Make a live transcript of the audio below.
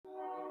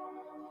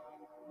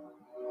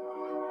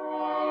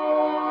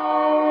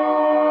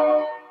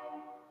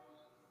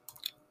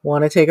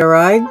Want to take a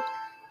ride?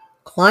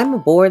 Climb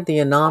aboard the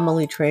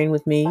Anomaly train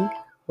with me,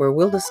 where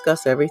we'll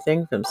discuss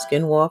everything from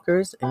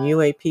skinwalkers and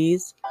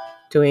UAPs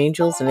to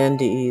angels and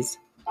NDEs.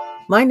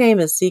 My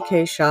name is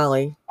CK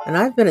Shali, and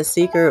I've been a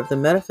seeker of the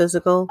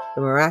metaphysical,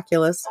 the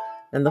miraculous,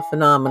 and the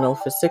phenomenal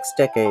for 6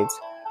 decades.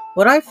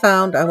 What I've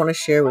found, I want to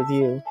share with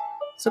you.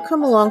 So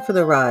come along for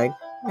the ride,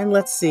 and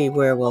let's see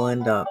where we'll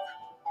end up.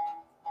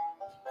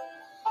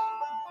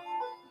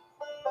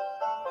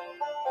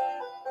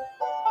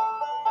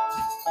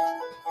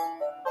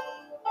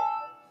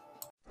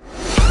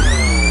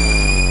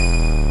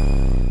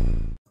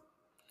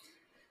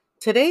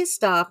 Today's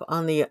stop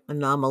on the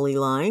Anomaly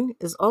line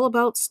is all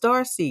about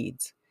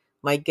starseeds.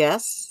 My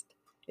guest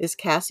is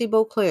Cassie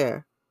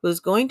Boisclair, who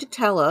is going to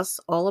tell us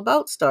all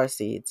about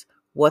starseeds,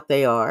 what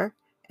they are,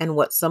 and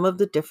what some of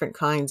the different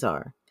kinds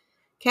are.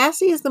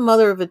 Cassie is the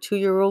mother of a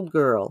 2-year-old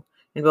girl,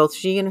 and both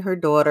she and her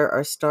daughter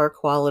are star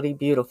quality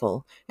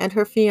beautiful, and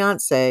her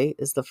fiance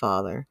is the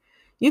father.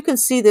 You can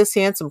see this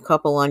handsome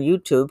couple on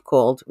YouTube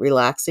called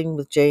Relaxing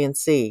with J and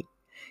C.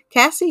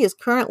 Cassie is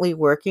currently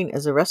working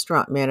as a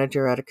restaurant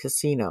manager at a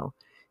casino.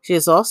 She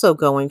is also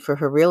going for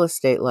her real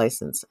estate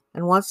license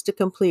and wants to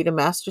complete a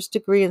master's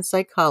degree in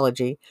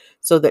psychology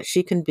so that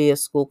she can be a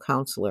school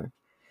counselor.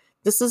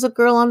 This is a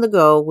girl on the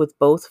go with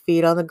both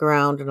feet on the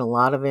ground and a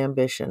lot of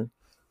ambition.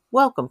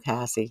 Welcome,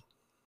 Cassie.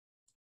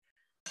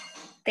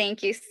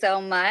 Thank you so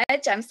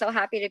much. I'm so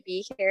happy to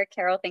be here.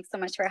 Carol, thanks so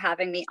much for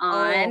having me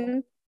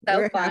on.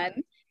 So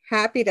fun.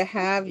 Happy to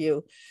have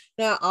you.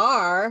 Now,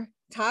 our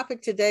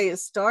topic today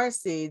is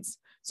starseeds.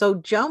 So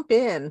jump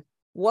in.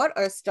 What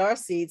are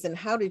starseeds and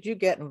how did you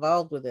get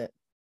involved with it?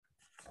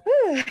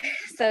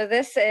 So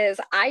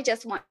I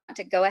just want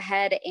to go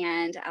ahead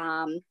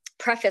and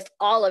preface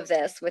all of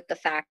this with the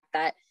fact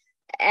that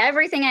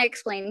everything I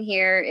explain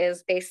here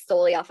is based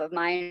solely off of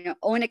my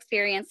own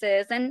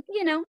experiences. And,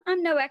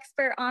 I'm no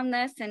expert on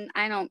this, and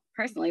I don't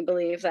personally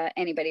believe that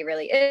anybody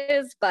really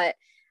is, but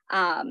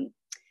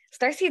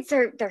starseeds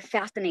they're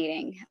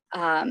fascinating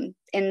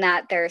in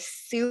that they're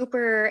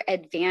super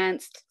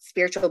advanced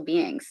spiritual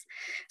beings.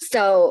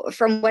 So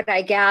from what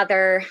I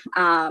gather,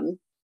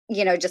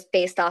 just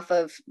based off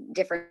of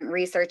different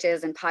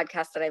researches and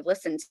podcasts that I've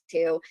listened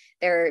to,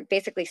 they're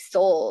basically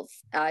souls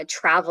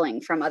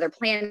traveling from other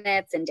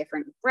planets and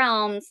different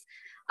realms.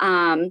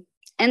 And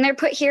they're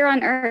put here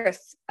on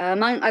Earth,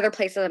 among other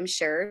places, I'm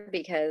sure,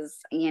 because,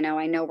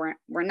 I know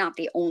we're not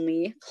the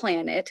only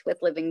planet with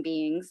living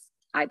beings,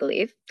 I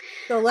believe.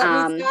 So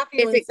let me stop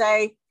you and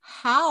say,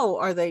 how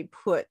are they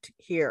put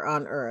here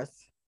on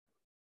Earth?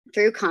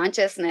 Through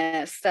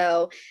consciousness.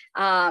 So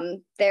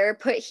they're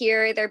put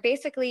here, they're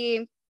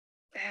basically...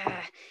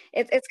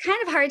 it's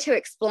kind of hard to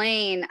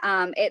explain.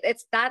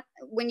 It's that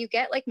when you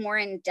get like more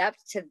in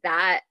depth to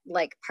that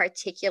like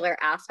particular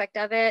aspect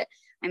of it,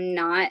 I'm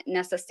not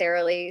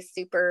necessarily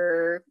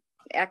super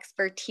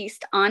expertise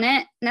on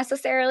it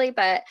necessarily,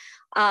 but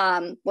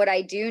what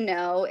I do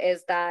know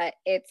is that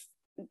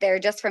they're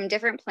just from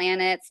different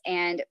planets,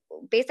 and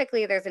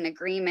basically there's an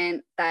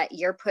agreement that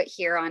you're put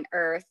here on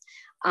Earth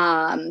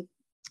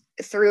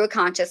through a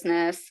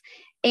consciousness.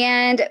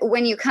 And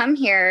when you come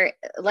here,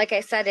 like I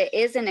said, it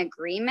is an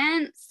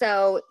agreement.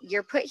 So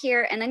you're put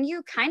here and then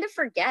you kind of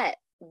forget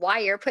why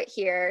you're put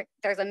here.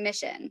 There's a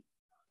mission.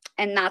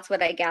 And that's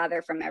what I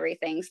gather from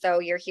everything. So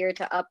you're here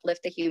to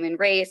uplift the human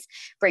race,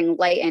 bring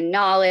light and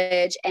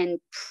knowledge, and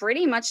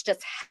pretty much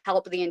just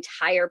help the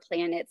entire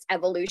planet's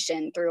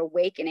evolution through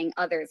awakening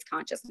others'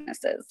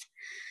 consciousnesses.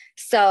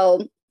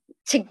 So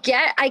to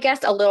get, I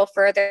guess, a little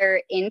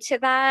further into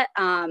that,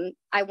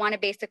 I want to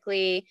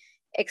basically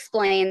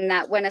explain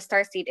that when a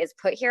starseed is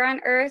put here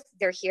on Earth,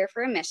 they're here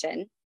for a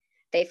mission.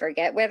 They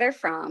forget where they're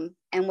from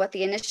and what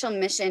the initial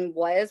mission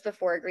was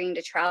before agreeing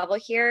to travel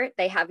here.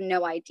 They have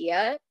no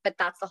idea, but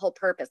that's the whole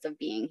purpose of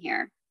being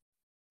here.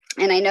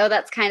 And I know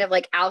that's kind of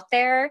like out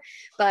there,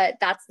 but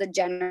that's the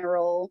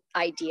general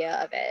idea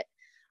of it.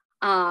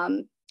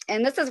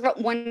 And this is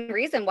one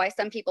reason why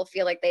some people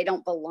feel like they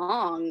don't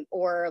belong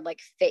or like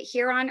fit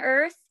here on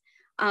Earth.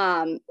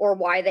 Or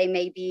why they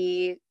may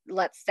be,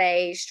 let's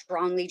say,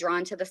 strongly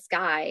drawn to the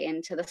sky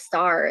and to the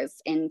stars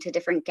and to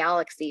different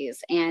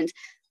galaxies. And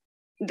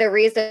the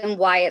reason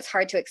why it's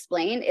hard to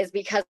explain is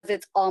because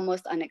it's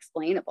almost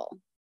unexplainable.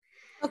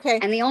 Okay.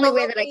 And the only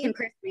way that I can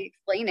personally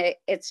explain it,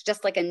 it's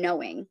just like a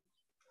knowing.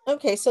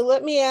 Okay, so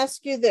let me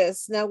ask you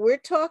this. Now, we're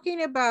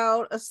talking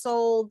about a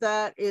soul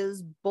that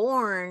is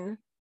born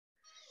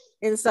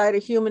inside a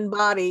human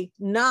body,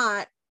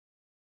 not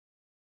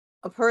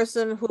a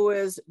person who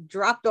is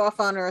dropped off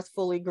on Earth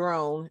fully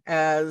grown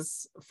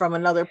as from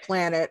another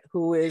planet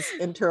who is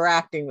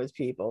interacting with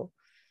people.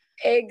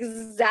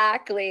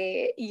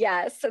 Exactly.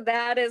 Yes. So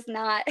that is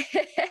not,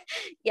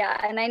 yeah.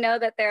 And I know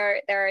that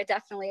there are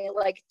definitely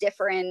like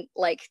different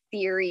like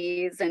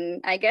theories, and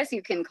I guess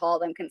you can call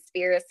them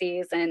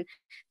conspiracies. And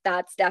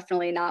that's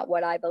definitely not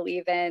what I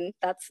believe in.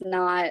 That's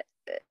not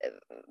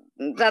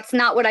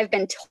what I've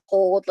been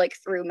told, like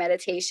through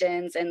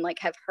meditations and like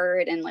have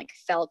heard and like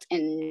felt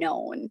and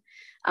known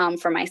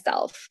for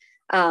myself.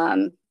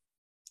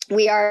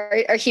 we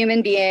are a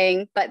human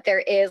being, but there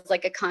is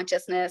like a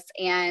consciousness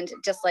and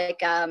just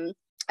like a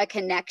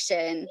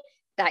connection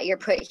that you're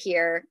put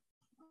here.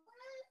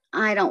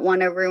 I don't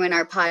want to ruin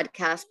our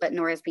podcast, but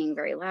Nora's being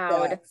very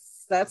loud.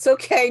 That's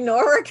okay.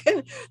 Nora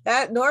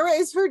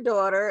is her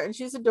daughter and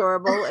she's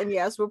adorable. And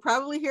yes, we'll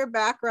probably hear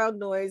background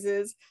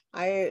noises.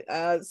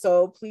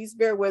 So please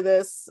bear with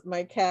us.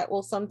 My cat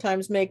will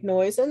sometimes make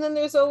noise, and then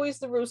there's always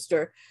the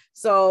rooster.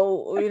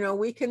 So,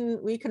 we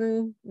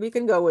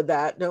can go with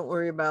that. Don't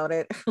worry about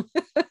it.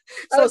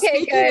 So Okay,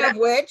 speaking good. of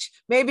which,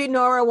 maybe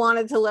Nora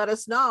wanted to let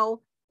us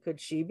know,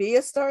 could she be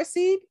a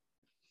starseed?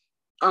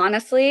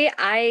 Honestly,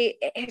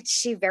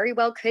 she very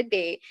well could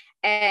be.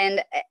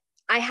 And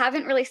I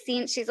haven't really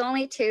seen, she's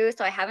only 2,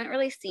 so I haven't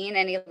really seen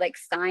any like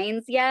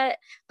signs yet,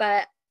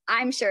 but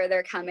I'm sure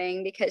they're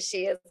coming because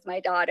she is my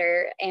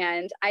daughter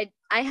and I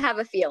have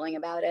a feeling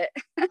about it.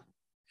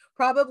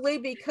 Probably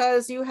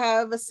because you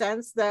have a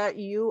sense that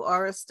you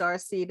are a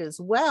starseed as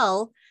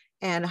well.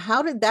 And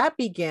how did that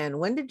begin?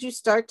 When did you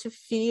start to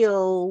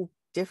feel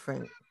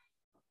different?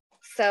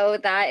 So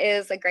that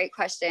is a great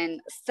question.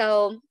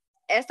 So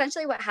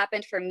essentially what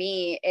happened for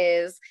me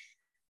is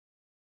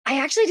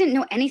I actually didn't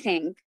know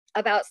anything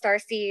about star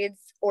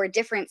seeds or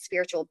different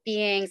spiritual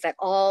beings at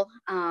all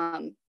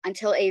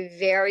until a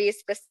very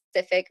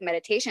specific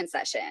meditation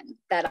session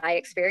that I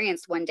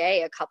experienced one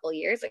day a couple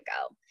years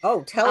ago.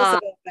 Oh, tell us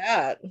about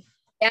that.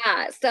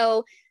 Yeah,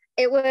 so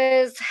I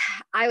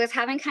was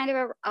having kind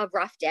of a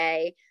rough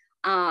day,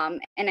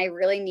 and I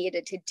really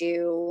needed to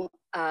do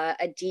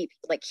a deep,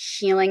 like,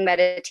 healing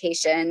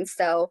meditation.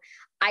 So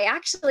I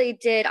actually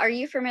did. Are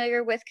you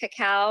familiar with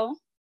cacao?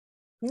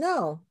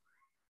 No.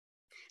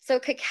 So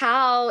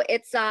cacao,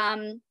 it's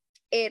a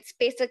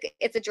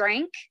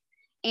drink,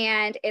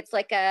 and it's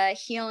like a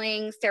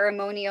healing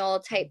ceremonial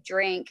type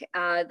drink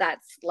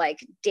that's like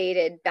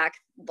dated back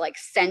like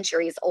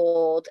centuries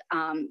old,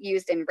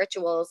 used in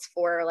rituals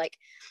for like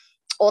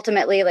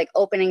ultimately like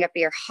opening up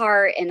your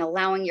heart and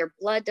allowing your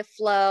blood to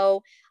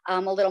flow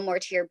a little more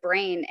to your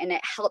brain, and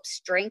it helps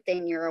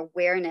strengthen your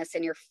awareness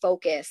and your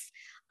focus.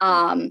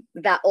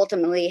 That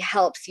ultimately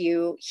helps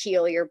you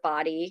heal your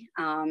body,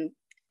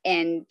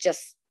 and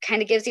just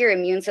kind of gives your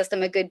immune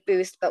system a good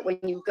boost. But when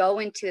you go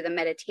into the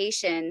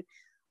meditation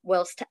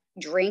whilst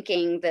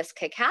drinking this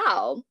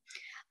cacao,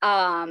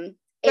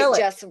 it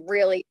just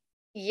really,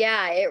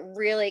 yeah, it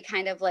really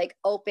kind of like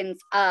opens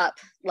up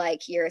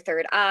like your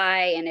third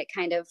eye, and it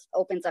kind of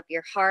opens up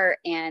your heart,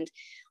 and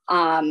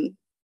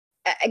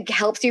it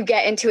helps you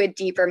get into a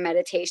deeper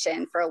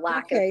meditation, for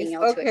lack of being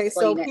able to So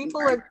explain it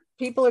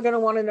people are going to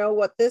want to know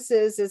what this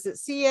is. Is it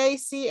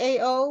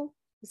CACAO?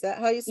 Is that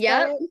how you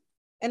spell Yep. it?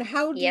 And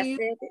how do Yes, you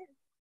it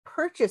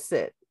purchase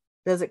it?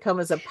 Does it come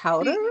as a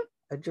powder, is.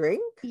 a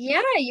drink?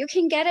 Yeah, you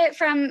can get it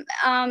from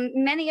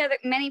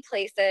many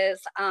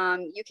places.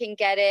 You can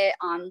get it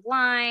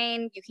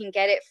online. You can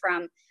get it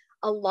from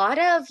a lot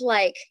of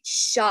like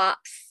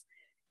shops.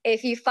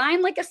 If you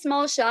find like a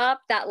small shop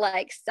that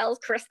like sells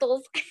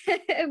crystals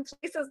and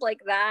places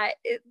like that,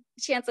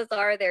 chances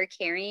are they're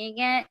carrying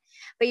it.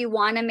 But you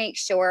want to make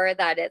sure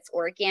that it's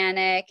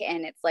organic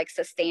and it's like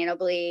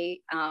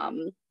sustainably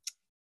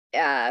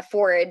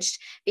foraged,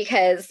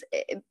 because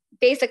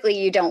basically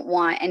you don't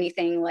want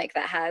anything like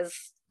that has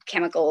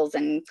chemicals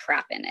and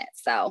crap in it.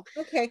 So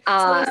so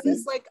is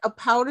this like a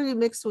powder you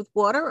mix with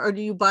water, or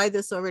do you buy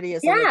this already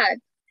as a liquid? yeah,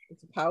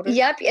 It's a powder.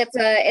 yep,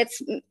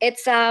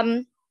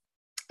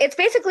 it's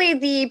basically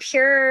the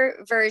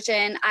pure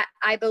version,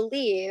 I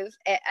believe.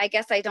 I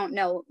guess I don't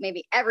know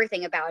maybe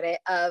everything about it,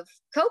 of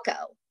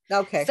cocoa.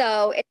 Okay.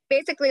 So it's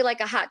basically like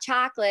a hot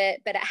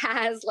chocolate, but it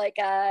has like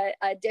a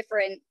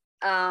different,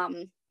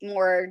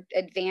 more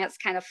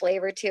advanced kind of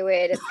flavor to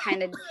it. It's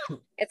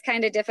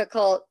kind of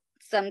difficult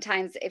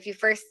sometimes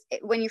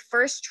when you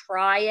first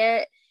try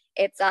it.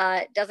 It's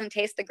doesn't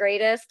taste the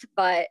greatest,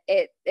 but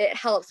it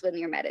helps with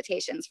your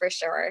meditations for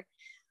sure.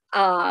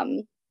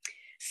 Um,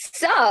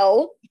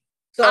 so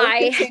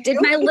I did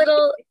my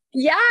little,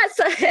 yes.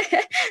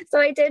 So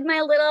I did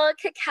my little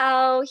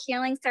cacao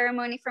healing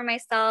ceremony for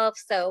myself.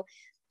 So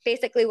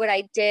basically what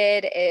I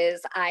did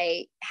is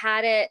I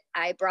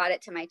brought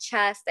it to my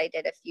chest. I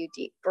did a few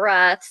deep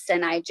breaths,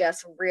 and I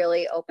just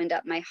really opened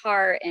up my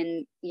heart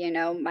and,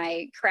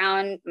 my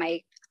crown,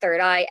 my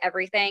third eye,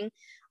 everything.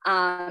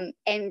 And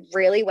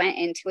really went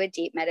into a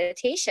deep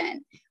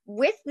meditation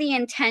with the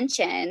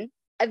intention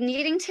of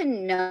needing to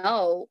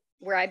know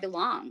where I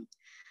belong.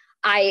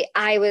 I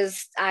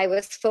was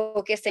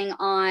focusing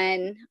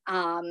on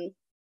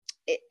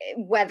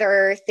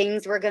whether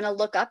things were going to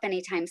look up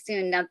anytime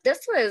soon. Now, this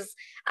was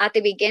at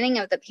the beginning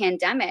of the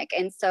pandemic,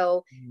 and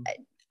so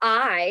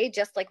I,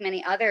 just like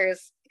many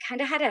others,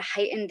 kind of had a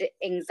heightened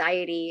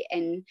anxiety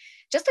and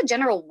just a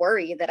general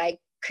worry that I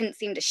couldn't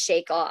seem to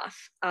shake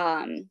off.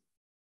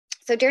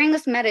 So during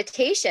this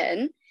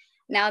meditation,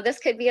 now this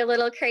could be a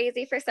little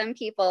crazy for some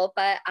people,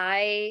 but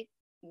I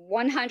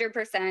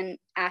 100%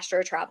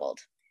 astro traveled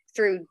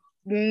through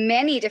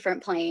many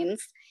different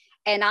planes,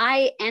 and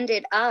I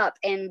ended up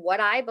in what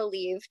I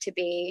believe to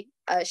be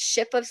a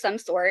ship of some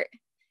sort,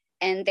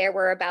 and there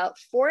were about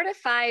 4 to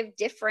 5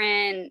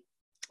 different,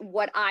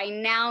 what I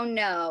now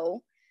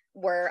know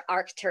were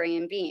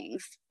Arcturian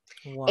beings.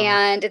 Wow.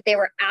 And they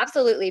were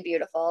absolutely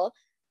beautiful.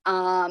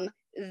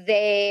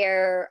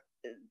 There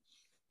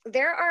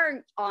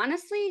are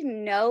honestly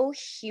no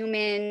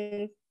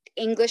human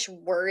English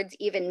words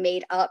even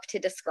made up to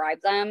describe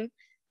them.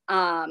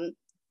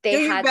 They Do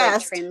your had like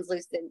best.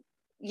 translucent,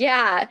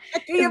 yeah,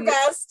 Do your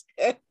best.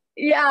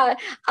 yeah.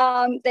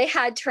 They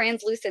had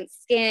translucent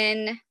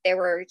skin. They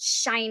were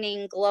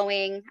shining,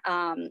 glowing,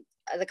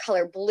 the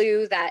color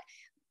blue, that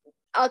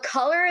a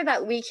color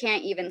that we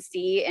can't even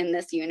see in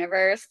this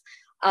universe.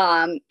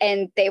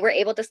 And they were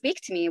able to speak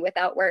to me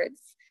without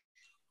words.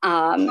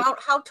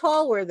 How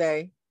tall were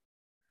they?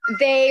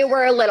 They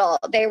were little.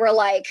 They were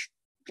like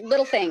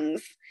little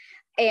things,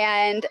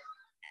 and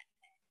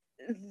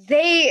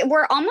they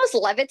were almost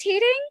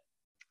levitating.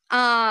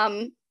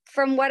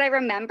 From what I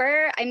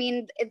remember, I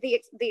mean, the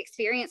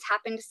experience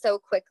happened so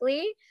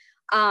quickly,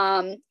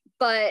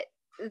 but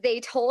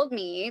they told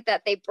me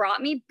that they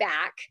brought me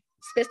back.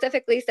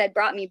 Specifically said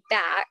brought me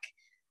back,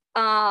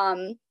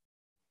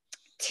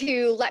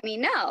 to let me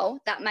know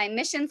that my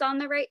mission's on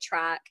the right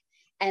track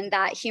and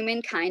that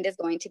humankind is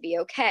going to be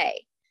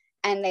okay.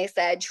 And they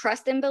said,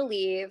 trust and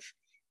believe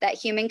that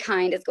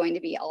humankind is going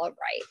to be all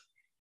right.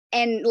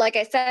 And like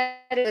I said,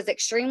 it was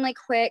extremely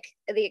quick,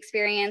 the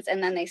experience,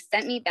 and then they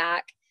sent me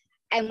back.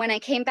 And when I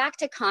came back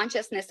to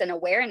consciousness and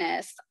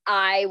awareness,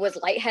 I was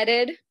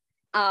lightheaded.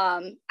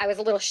 I was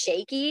a little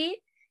shaky.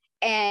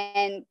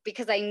 And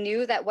because I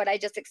knew that what I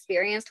just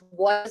experienced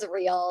was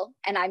real,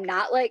 and I'm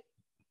not like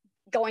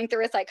going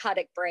through a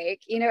psychotic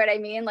break, you know what I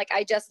mean? Like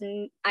I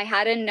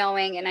had a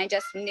knowing, and I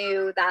just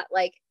knew that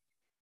like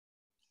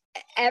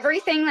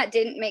everything that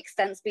didn't make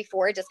sense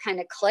before just kind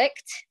of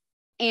clicked.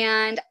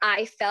 And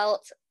I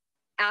felt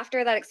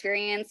after that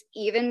experience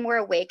even more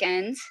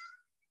awakened.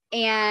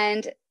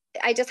 And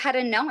I just had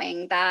a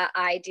knowing that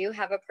I do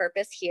have a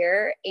purpose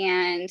here,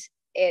 and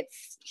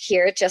it's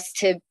here just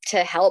to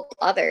help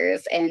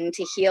others and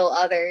to heal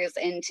others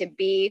and to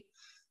be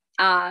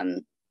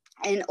an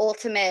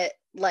ultimate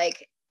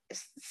like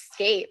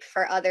escape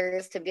for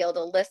others to be able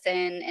to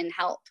listen and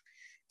help.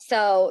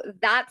 So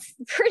that's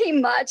pretty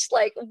much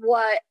like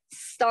what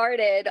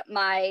started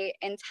my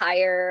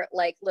entire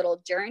like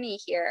little journey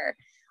here.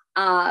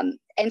 And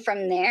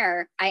from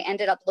there, I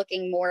ended up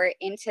looking more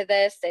into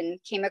this and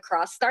came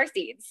across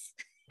starseeds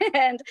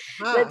and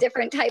the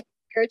different types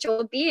of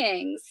spiritual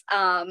beings.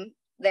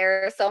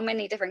 There are so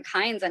many different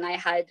kinds, and I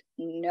had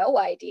no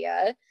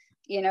idea,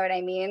 you know what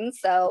I mean?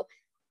 So,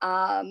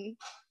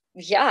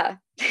 yeah,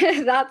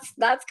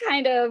 that's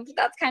kind of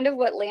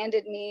what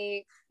landed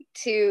me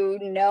to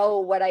know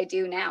what I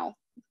do now.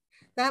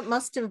 That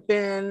must have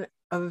been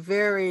a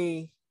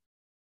very,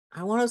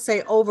 I want to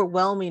say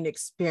overwhelming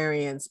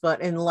experience,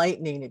 but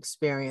enlightening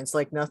experience,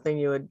 like nothing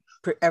you had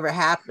ever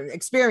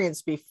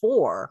experienced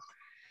before.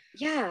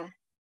 Yeah.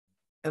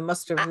 It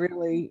must have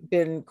really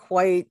been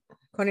quite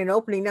an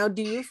opening. Now,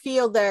 do you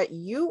feel that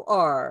you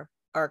are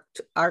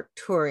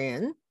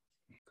Arcturian?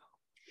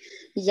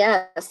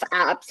 Yes,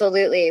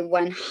 absolutely.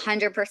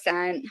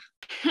 100%.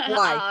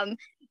 Why?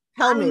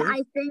 Tell me.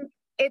 I think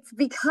it's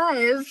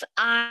because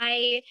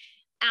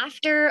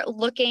after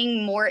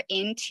looking more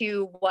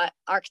into what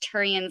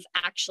Arcturians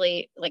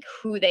actually, like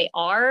who they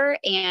are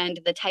and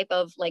the type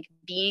of like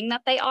being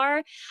that they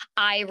are,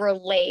 I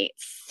relate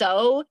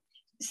so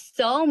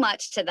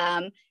much to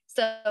them.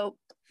 So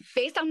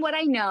based on what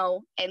I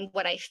know and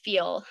what I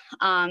feel,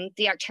 the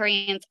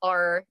Arcturians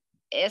are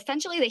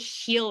essentially the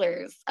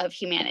healers of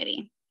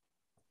humanity.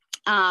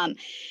 And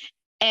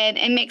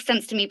it makes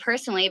sense to me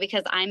personally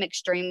because I'm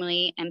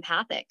extremely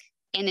empathic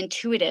and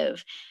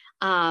intuitive.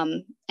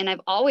 And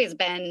I've always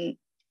been,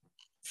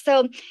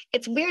 so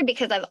it's weird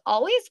because I've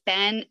always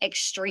been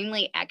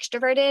extremely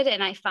extroverted,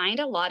 and I find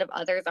a lot of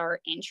others are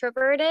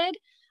introverted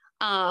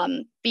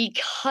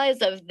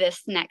because of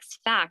this next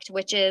fact,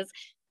 which is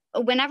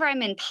whenever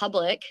I'm in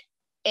public,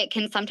 it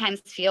can sometimes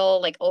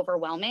feel like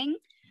overwhelming.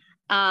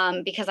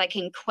 Because I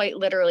can quite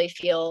literally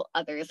feel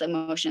others'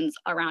 emotions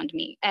around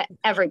me,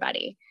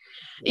 everybody.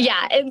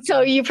 Yeah, and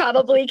so you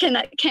probably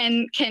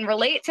can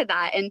relate to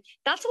that, and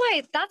that's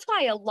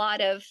why a lot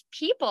of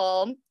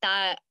people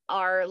that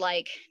are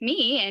like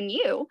me and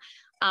you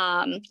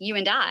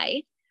and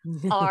I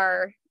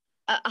are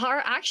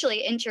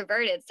actually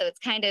introverted. So it's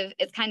kind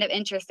of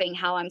interesting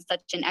how I'm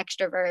such an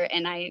extrovert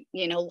and I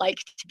like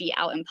to be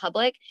out in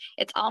public.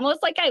 It's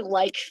almost like I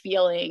like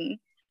feeling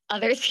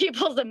other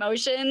people's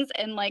emotions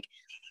and like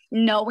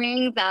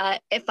knowing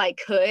that if I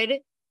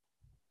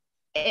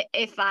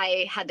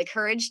had the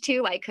courage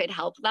to, I could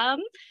help them.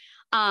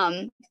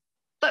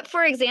 But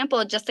for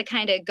example, just to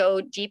kind of go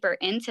deeper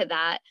into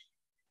that,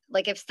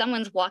 like if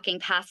someone's walking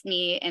past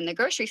me in the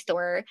grocery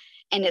store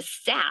and is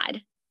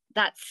sad,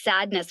 that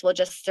sadness will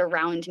just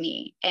surround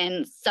me.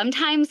 And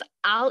sometimes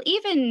I'll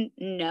even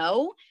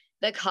know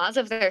the cause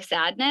of their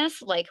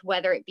sadness, like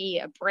whether it be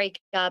a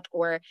breakup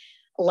or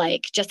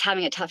like just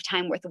having a tough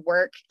time with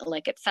work,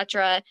 like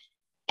etc.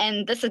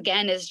 And this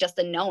again is just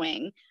a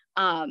knowing.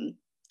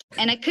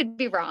 And I could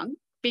be wrong,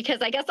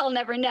 because I guess I'll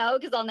never know,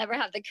 because I'll never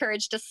have the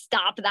courage to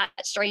stop that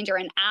stranger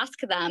and ask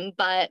them.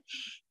 But,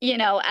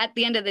 at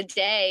the end of the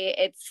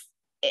day,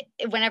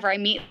 whenever I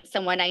meet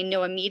someone, I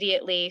know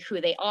immediately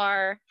who they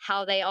are,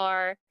 how they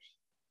are,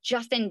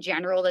 just in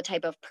general, the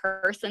type of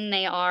person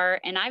they are.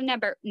 And I've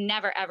never,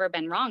 ever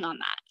been wrong on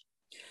that.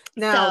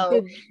 Now,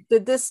 So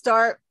did this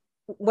start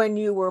when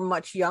you were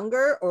much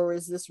younger, or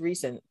is this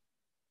recent?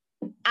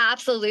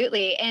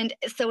 absolutely. And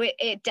so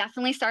it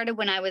definitely started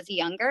when I was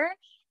younger,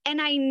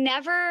 and I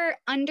never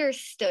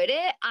understood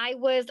it. I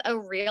was a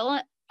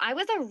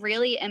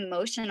really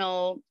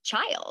emotional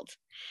child.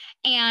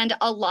 And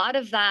a lot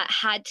of that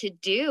had to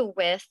do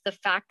with the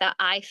fact that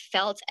I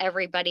felt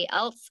everybody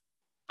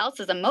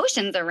else's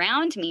emotions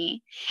around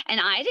me,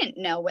 and I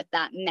didn't know what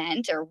that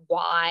meant, or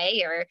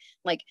why, or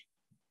like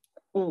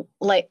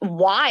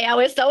why I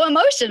was so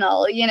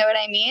emotional. You know what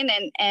I mean?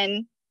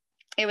 And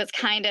it was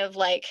kind of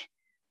like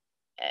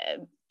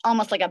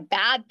almost like a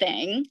bad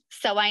thing.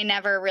 So I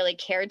never really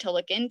cared to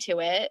look into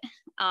it.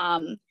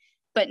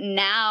 But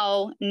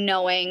now,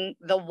 knowing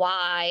the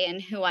why and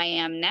who I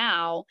am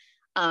now,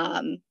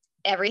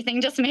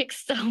 everything just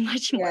makes so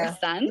much more Yeah,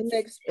 sense.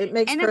 it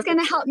makes And it's going perfect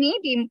to sense. help me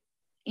be,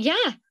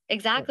 yeah,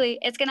 exactly.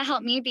 It's going to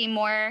help me be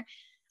more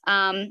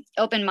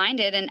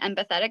open-minded and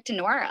empathetic to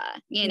Nora.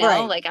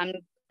 Right. Like I'm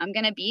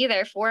going to be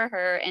there for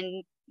her,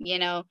 and,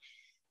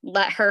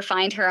 let her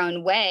find her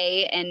own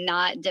way and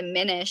not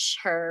diminish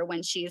her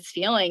when she's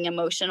feeling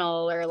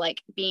emotional or like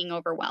being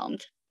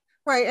overwhelmed.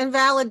 Right. And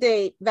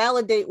validate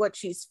what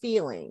she's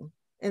feeling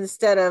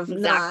instead of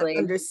not Exactly.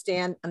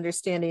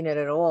 understanding it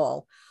at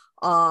all.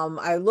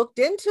 I looked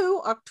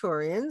into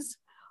Octurians,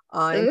 Ooh.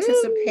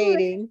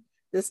 anticipating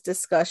this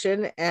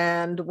discussion,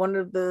 and one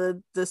of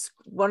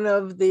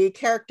the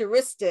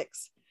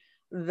characteristics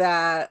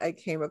that I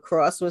came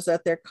across was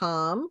that they're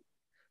calm,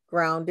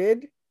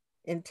 grounded,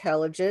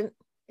 intelligent,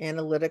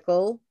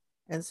 analytical,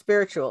 and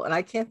spiritual. And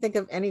I can't think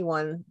of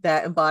anyone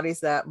that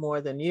embodies that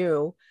more than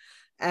you.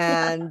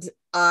 And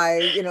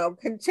I,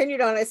 continued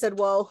on. I said,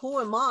 well, who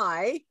am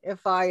I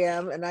if I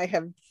am? And I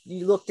have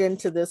looked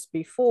into this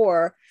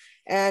before.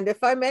 And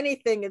if I'm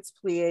anything, it's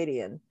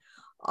Pleiadian.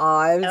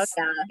 Oh It's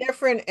yeah.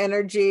 different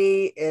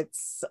energy.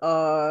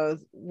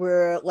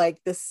 We're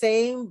like the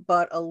same,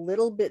 but a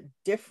little bit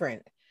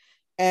different.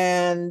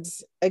 And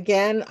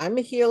again, I'm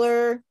a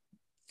healer.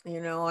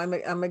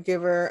 I'm a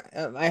giver.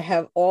 I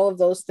have all of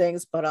those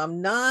things, but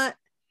I'm not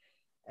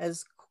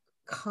as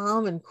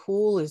calm and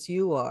cool as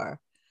you are.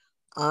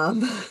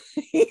 Um,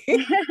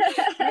 you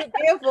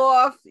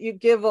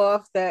give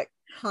off that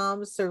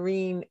calm,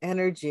 serene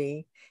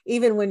energy,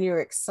 even when you're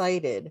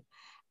excited.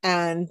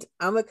 And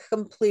I'm a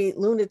complete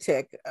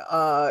lunatic,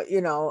 on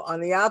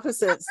the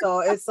opposite. So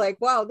it's like,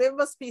 wow, there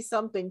must be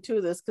something to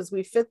this because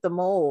we fit the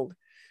mold.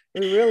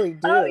 We really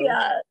Oh do.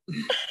 yeah.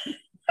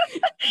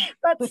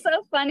 That's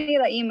so funny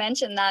that you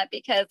mentioned that,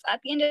 because at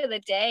the end of the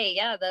day,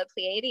 yeah, the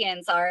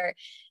Pleiadians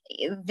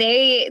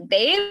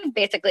they've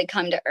basically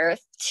come to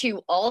Earth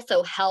to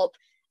also help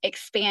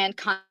expand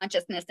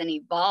consciousness and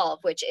evolve,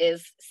 which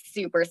is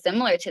super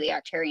similar to the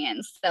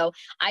Arcturians. So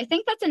I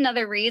think that's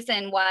another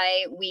reason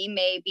why we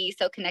may be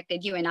so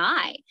connected, you and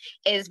I,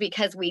 is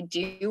because we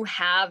do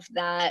have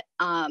that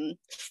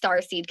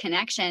starseed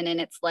connection.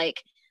 And it's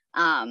like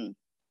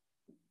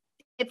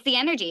it's the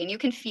energy, and you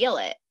can feel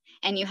it,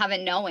 and you have a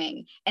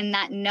knowing, and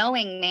that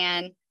knowing,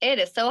 man, it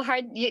is so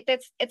hard.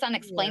 It's Yeah.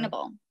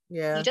 unexplainable.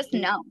 You Yeah. just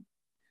know.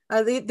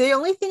 The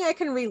only thing I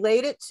can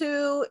relate it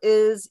to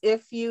is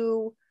if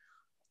you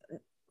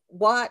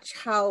watch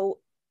how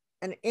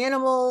an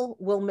animal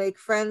will make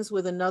friends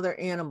with another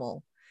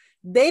animal.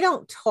 They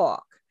don't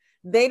talk.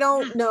 They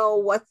don't know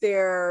what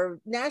their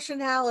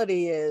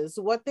nationality is,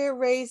 what their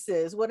race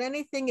is, what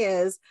anything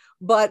is,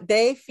 but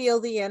they feel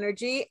the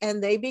energy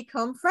and they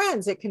become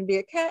friends. It can be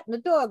a cat and a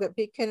dog,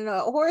 it can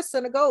a horse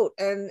and a goat,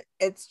 and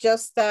it's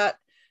just that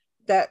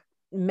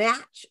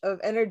match of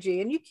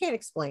energy, and you can't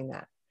explain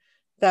that.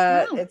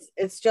 No.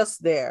 It's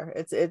just there.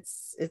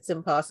 It's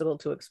impossible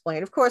to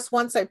explain. Of course,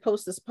 once I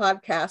post this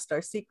podcast,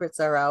 our secrets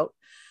are out,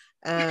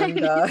 and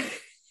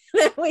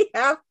then we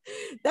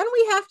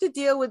have to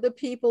deal with the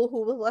people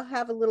who will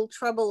have a little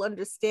trouble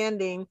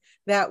understanding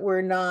that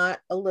we're not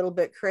a little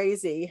bit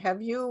crazy. How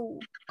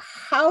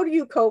do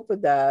you cope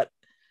with that?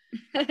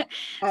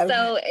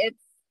 So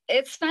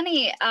it's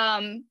funny.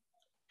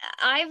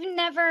 I've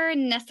never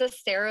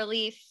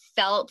necessarily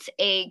felt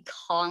a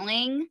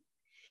calling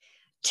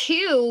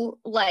to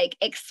like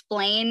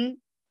explain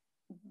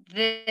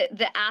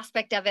the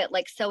aspect of it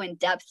like so in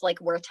depth like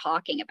we're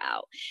talking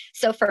about.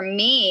 So for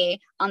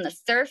me, on the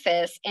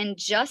surface, and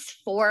just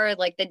for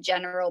like the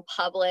general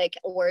public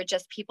or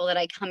just people that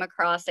I come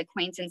across,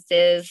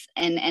 acquaintances,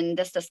 and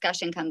this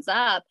discussion comes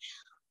up,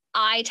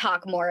 I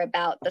talk more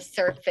about the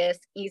surface,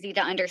 easy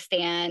to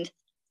understand.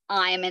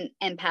 I'm an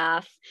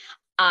empath,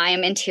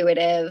 I'm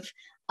intuitive.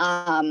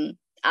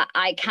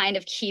 I kind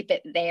of keep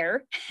it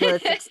there. Where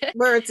it's And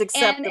it's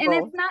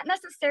acceptable. not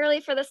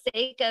necessarily for the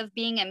sake of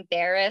being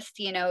embarrassed,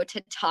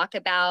 to talk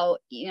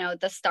about,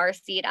 the star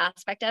seed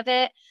aspect of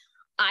it.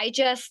 I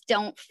just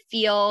don't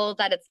feel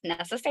that it's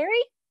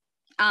necessary.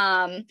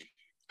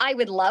 I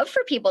would love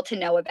for people to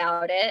know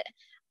about it.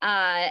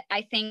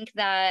 I think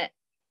that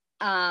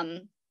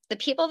the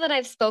people that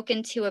I've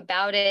spoken to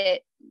about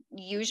it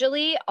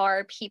usually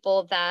are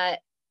people that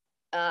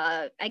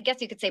I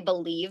guess you could say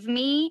believe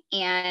me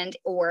and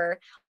or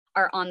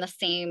are on the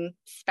same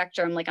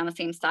spectrum, like on the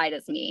same side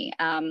as me.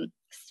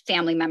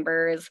 Family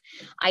members.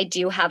 I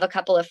do have a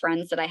couple of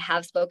friends that I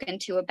have spoken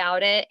to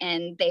about it,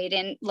 and they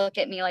didn't look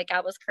at me like I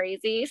was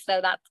crazy, so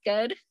that's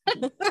good.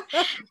 But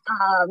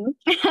I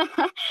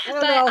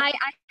don't know.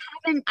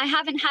 I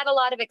haven't had a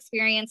lot of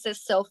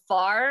experiences so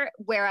far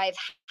where I've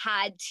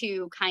had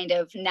to kind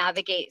of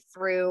navigate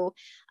through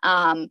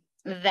them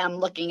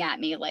looking at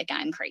me like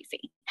I'm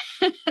crazy.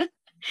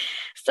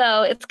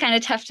 So it's kind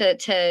of tough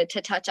to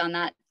touch on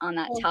that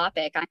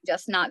topic. I'm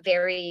just not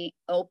very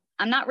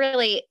I'm not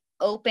really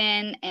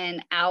open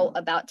and out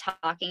about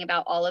talking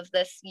about all of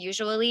this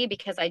usually,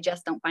 because I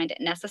just don't find it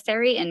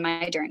necessary in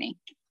my journey.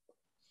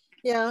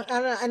 Yeah,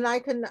 and I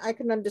can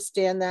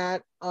understand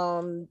that.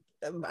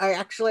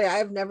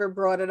 I've never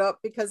brought it up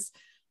because,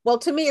 well,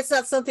 to me, it's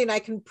not something I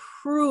can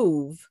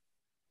prove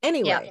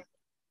anyway. Yeah.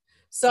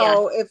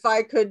 So if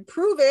I could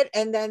prove it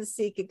and then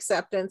seek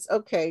acceptance,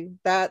 okay,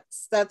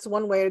 that's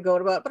one way to go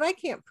about it, but I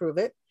can't prove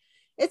it.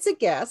 It's a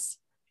guess.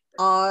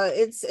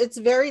 It's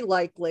very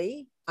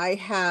likely. I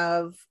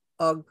have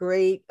a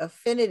great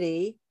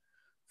affinity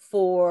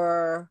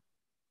for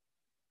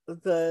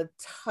the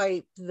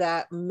type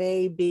that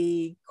may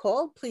be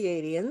called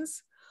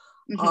Pleiadians.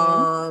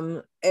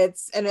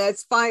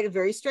 It's fine,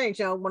 very strange.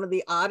 Now, one of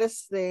the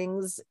oddest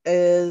things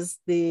is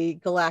the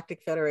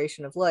Galactic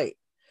Federation of Light.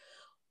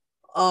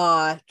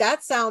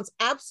 That sounds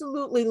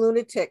absolutely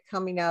lunatic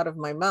coming out of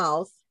my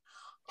mouth.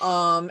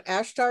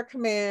 Ashtar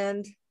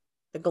Command,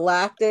 the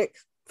Galactic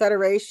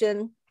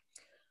Federation,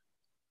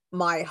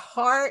 my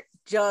heart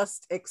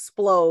just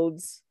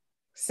explodes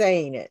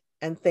saying it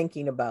and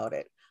thinking about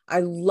it. I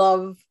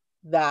love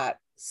that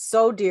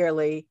so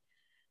dearly.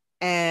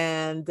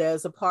 And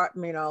there's a part,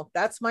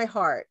 that's my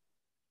heart.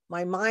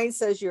 My mind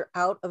says you're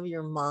out of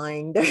your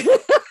mind.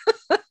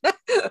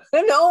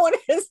 No one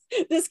is,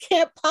 this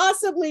can't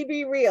possibly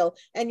be real.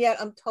 And yet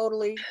I'm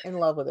totally in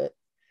love with it.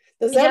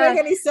 Does that make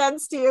any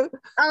sense to you?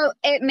 Oh,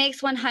 it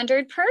makes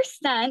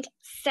 100%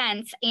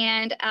 sense.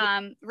 And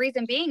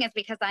reason being is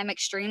because I'm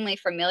extremely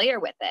familiar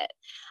with it.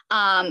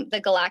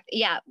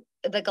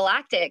 The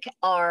Galactic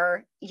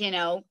are,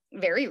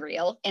 very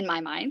real in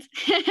my mind.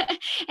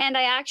 And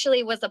I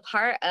actually was a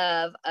part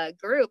of a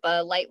group,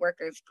 a light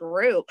workers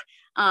group,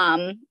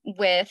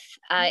 with,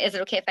 is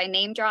it okay if I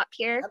name drop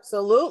here?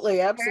 Absolutely.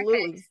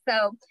 Perfect.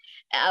 So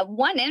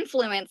one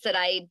influence that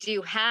I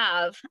do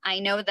have, I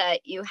know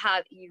that you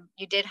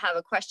did have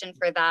a question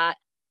for that,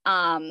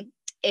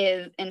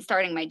 is in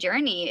starting my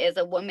journey, is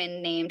a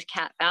woman named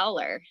Kat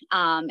Fowler.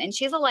 And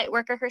she's a light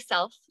worker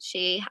herself.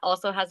 She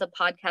also has a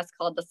podcast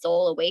called The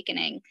Soul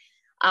Awakening.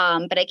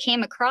 But I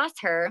came across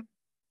her,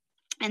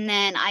 and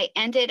then I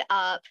ended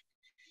up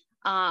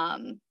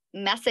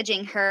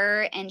messaging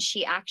her, and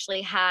she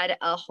actually had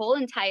a whole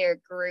entire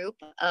group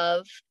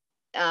of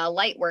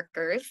light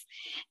workers,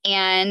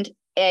 and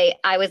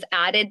I was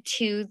added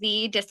to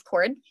the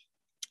Discord.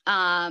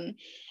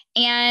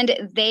 And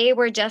they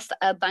were just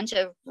a bunch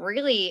of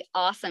really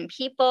awesome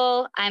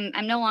people. I'm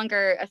no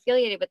longer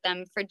affiliated with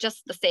them for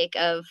just the sake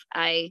of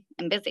I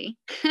am busy.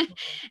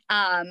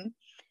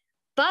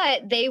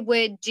 But they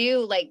would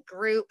do like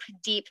group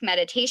deep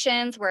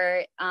meditations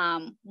where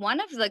one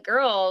of the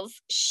girls,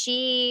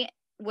 she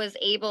was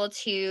able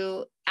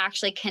to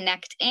actually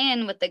connect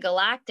in with the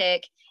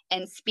Galactic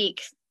and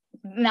speak.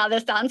 Now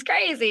this sounds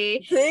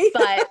crazy,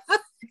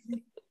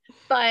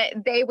 but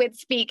they would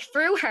speak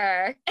through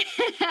her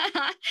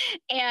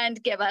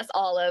and give us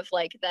all of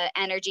like the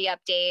energy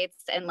updates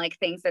and like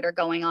things that are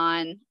going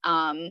on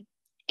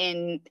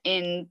in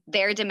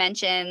their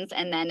dimensions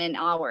and then in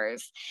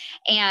ours,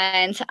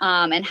 and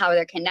how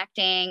they're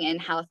connecting and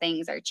how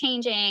things are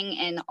changing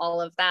and all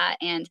of that.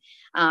 And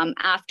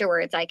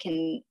afterwards, I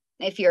can,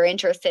 if you're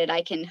interested,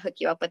 I can hook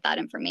you up with that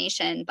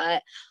information.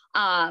 But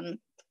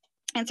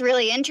it's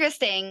really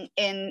interesting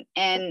and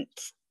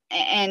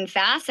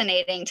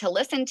fascinating to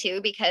listen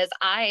to, because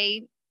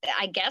I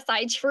guess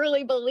I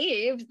truly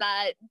believed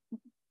that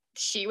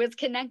she was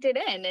connected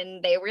in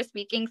and they were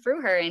speaking through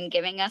her and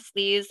giving us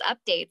these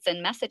updates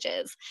and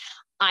messages.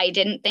 I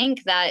didn't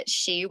think that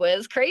she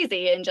was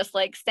crazy and just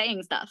like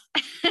saying stuff.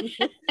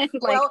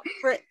 Well,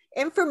 for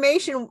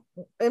information,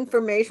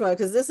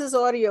 because this is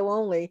audio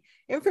only,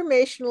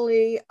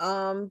 informationally,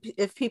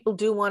 if people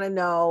do want to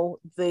know,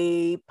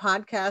 the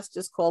podcast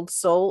is called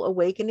Soul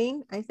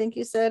Awakening, I think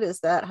you said. Is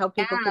that how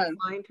people can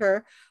find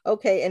her?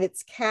 Okay, and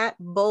it's Kat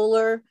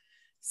Boisclair,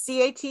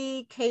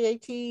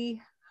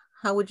 CATKAT.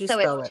 How would you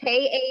spell it? So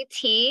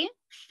it's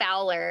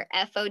Fowler,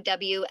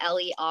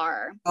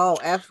 Fowler. Oh,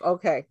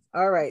 okay.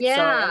 All right. So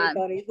Yeah.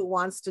 anybody who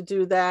wants to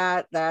do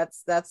that,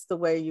 that's the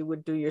way you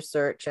would do your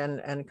search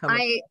and come I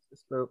across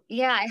this group.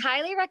 Yeah, I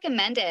highly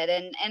recommend it.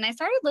 And I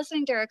started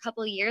listening to her a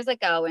couple of years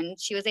ago, and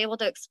she was able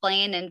to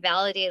explain and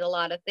validate a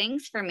lot of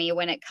things for me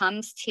when it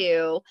comes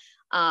to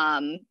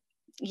um,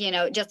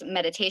 just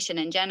meditation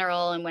in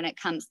general, and when it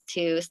comes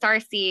to star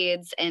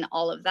seeds and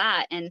all of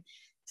that. And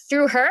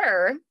through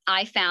her,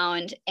 I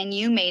found, and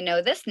you may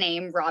know this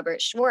name,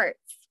 Robert Schwartz.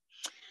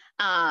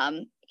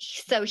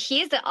 So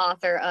he's the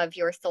author of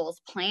Your Soul's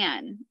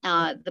Plan.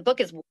 The book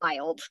is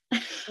wild, All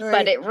but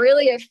right. it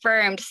really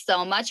affirmed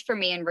so much for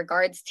me in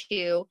regards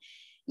to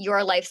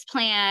your life's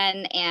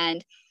plan.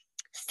 And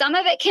some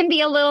of it can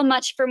be a little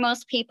much for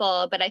most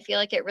people, but I feel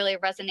like it really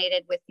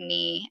resonated with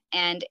me,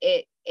 and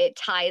it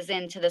ties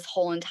into this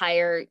whole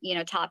entire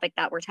topic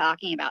that we're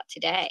talking about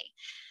today.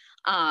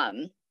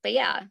 But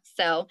yeah,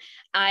 so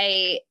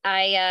I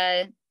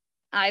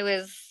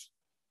was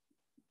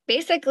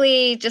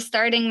basically just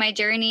starting my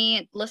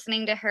journey,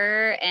 listening to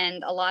her,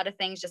 and a lot of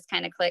things just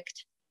kind of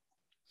clicked.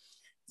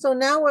 So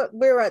now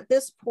we're at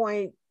this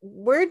point,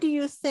 where do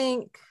you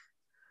think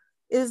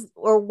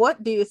or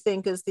what do you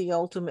think is the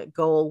ultimate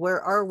goal?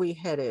 Where are we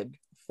headed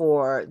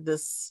for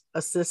this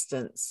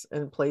assistance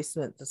and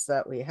placement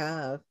that we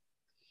have?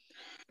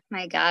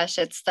 My gosh,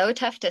 it's so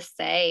tough to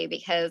say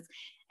because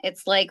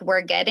it's like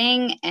we're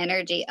getting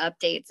energy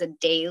updates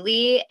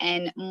daily,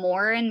 and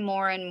more and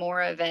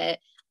more of it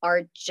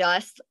are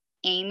just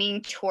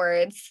aiming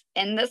towards,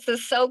 and this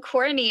is so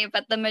corny,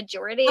 but the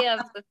majority of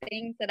the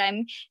things that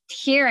I'm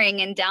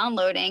hearing and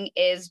downloading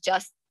is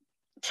just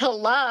to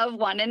love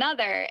one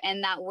another,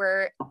 and that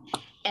we're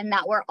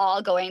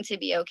all going to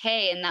be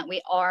okay, and that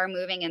we are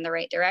moving in the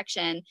right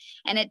direction.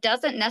 And it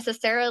doesn't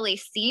necessarily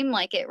seem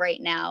like it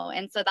right now.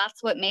 And so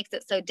that's what makes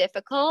it so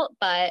difficult.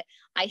 But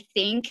I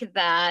think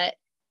that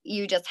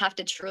you just have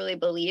to truly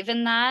believe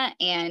in that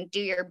and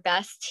do your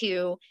best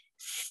to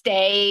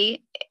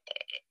stay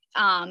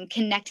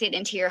connected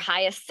into your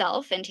highest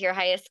self, into your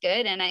highest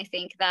good. And I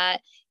think that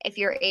if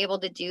you're able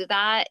to do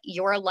that,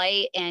 your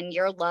light and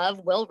your love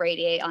will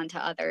radiate onto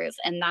others,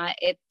 and that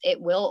it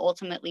will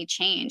ultimately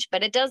change.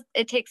 But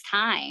it takes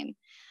time.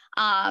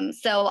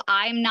 So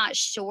I'm not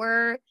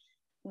sure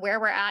where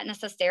we're at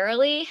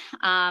necessarily.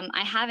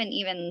 I haven't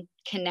even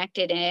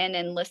connected in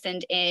and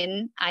listened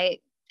in.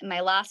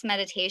 My last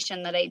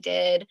meditation that I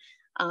did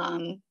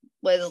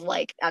was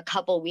like a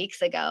couple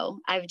weeks ago.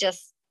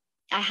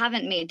 I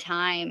haven't made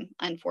time,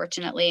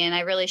 unfortunately, and I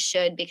really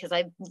should, because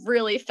I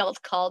really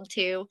felt called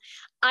to.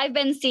 I've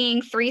been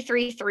seeing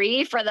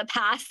 333 for the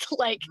past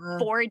like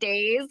 4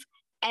 days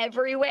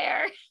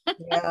everywhere.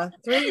 Yeah,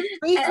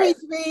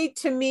 333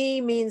 to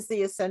me means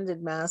the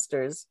Ascended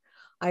Masters.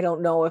 I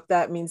don't know if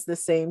that means the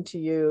same to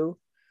you.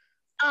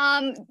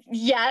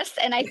 Yes,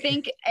 and I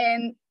think,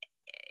 and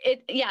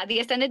the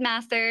Ascended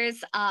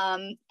Masters,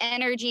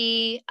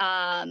 energy,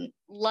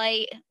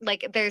 light,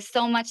 like there's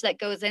so much that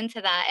goes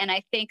into that. And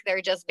I think they're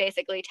just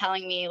basically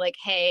telling me like,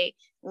 hey,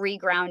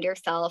 reground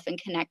yourself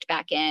and connect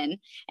back in.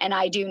 And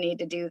I do need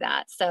to do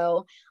that.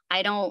 So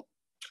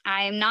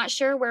I'm not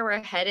sure where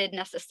we're headed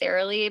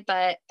necessarily,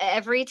 but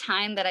every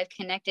time that I've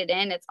connected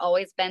in, it's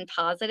always been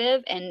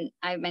positive, and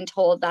I've been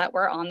told that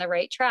we're on the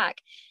right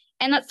track.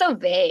 And that's so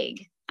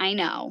vague, I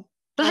know.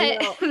 I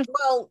But know.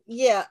 Well,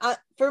 yeah.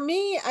 For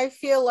me, I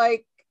feel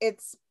like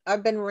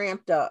I've been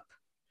ramped up.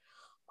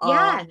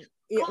 yeah.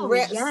 It Oh,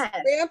 yes.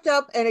 ramped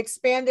up and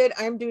expanded.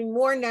 I'm doing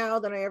more now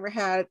than I ever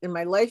had in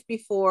my life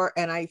before,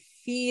 and I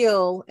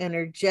feel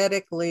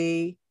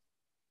energetically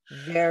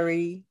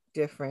very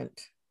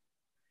different.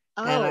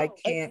 And I Oh,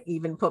 can't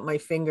even put my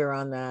finger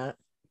on that.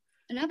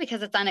 no,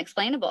 because it's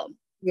unexplainable.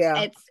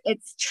 Yeah.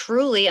 It's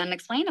truly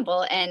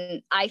unexplainable,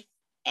 and I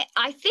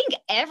think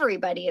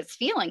everybody is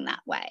feeling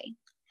that way.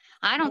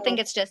 I don't think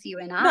Well, it's just you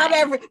and I.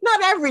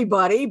 not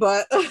everybody,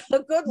 but a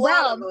good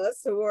lot of Well,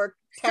 us who are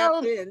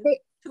tapped so in,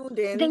 tuned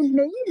they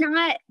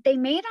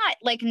in. may not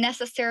like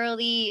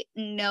necessarily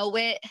know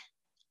it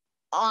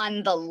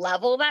on the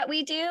level that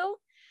we do,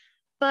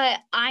 but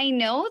I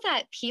know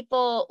that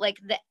people like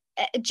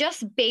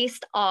just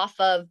based off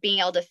of being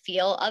able to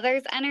feel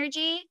others'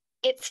 energy,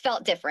 it's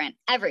felt different.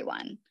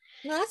 Everyone.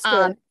 No, that's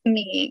good.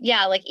 Me,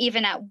 yeah, like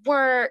even at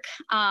work.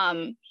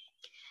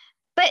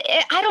 But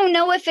I don't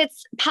know if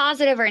it's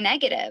positive or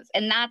negative,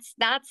 and that's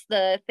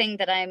the thing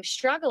that I'm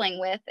struggling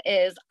with.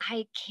 Is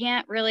I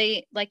can't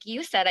really, like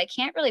you said, I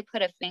can't really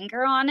put a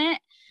finger on it.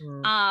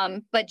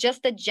 Mm. But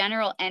just the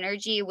general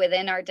energy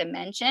within our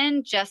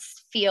dimension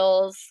just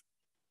feels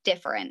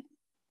different.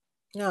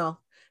 No.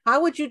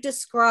 How would you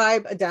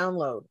describe a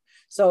download?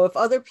 So if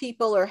other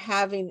people are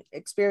having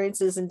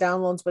experiences and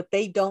downloads, but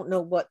they don't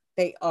know what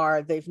they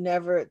are, they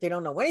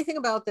don't know anything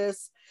about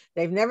this,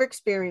 they've never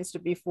experienced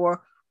it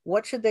before,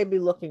 what should they be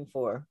looking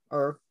for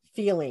or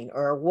feeling,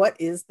 or what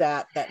is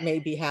that may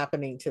be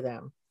happening to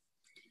them?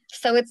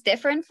 So it's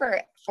different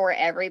for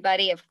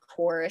everybody, of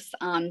course.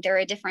 There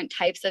are different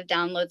types of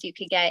downloads you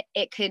could get.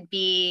 It could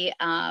be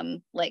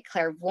like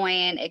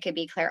clairvoyant, it could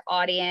be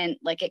clairaudient,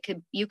 like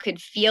you could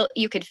feel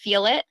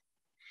it.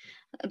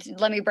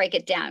 Let me break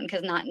it down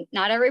because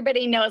not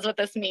everybody knows what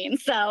this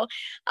means. So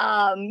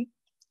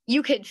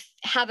you could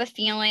have a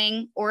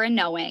feeling or a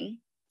knowing,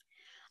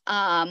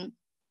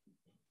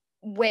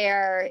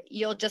 where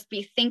you'll just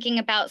be thinking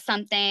about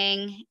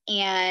something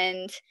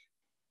and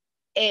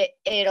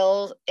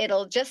it'll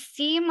just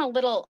seem a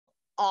little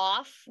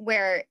off,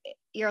 where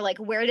you're like,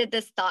 where did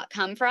this thought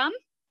come from?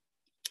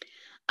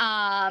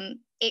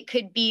 It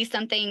could be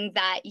something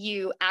that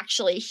you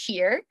actually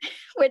hear,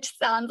 which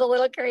sounds a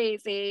little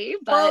crazy,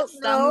 but Well,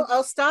 no,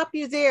 I'll stop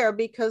you there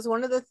because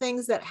one of the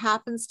things that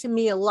happens to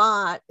me a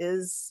lot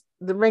is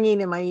the ringing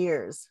in my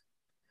ears.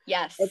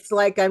 yes, It's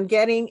like I'm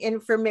getting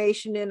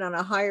information in on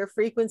a higher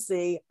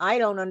frequency. I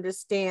don't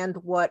understand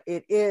what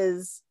it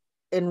is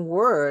in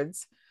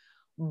words,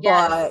 but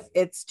yes.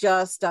 it's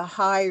just a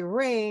high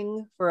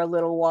ring for a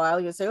little while.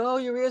 You say, oh,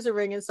 your ears are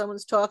ringing,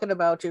 someone's talking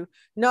about you.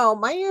 No,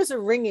 my ears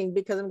are ringing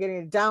because I'm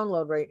getting a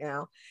download right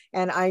now.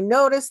 And I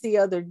noticed the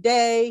other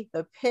day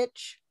the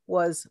pitch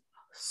was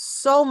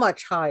so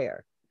much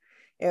higher.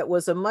 It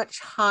was a much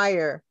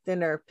higher,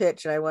 thinner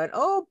pitch. And I went,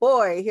 oh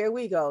boy, here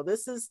we go.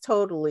 This is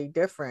totally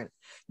different.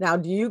 Now,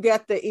 do you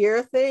get the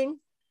ear thing?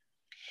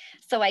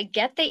 So I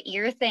get the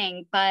ear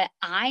thing, but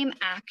I'm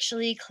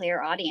actually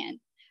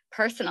clairaudient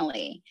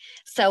personally.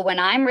 So when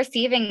I'm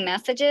receiving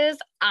messages,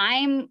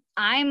 I'm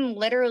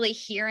literally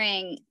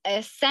hearing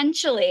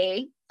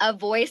essentially a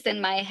voice in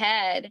my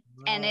head,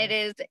 and it Wow.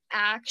 is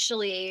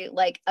actually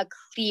like a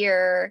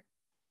clear,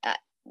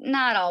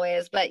 not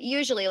always, but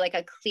usually like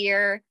a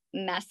clear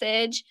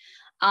message.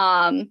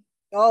 Um,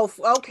 Oh,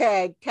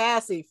 okay,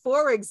 Cassie,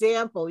 for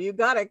example, you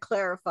got to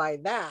clarify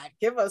that.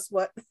 Give us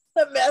what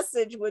the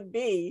message would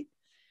be.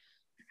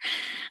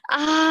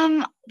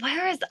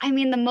 where is, I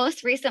mean, the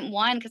most recent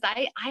one, because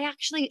I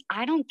actually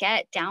I don't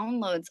get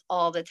downloads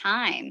all the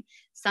time.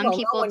 Some Well, no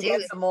people one do.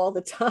 gets them all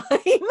the time.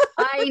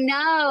 I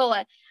know.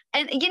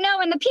 And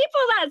and the people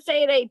that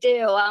say they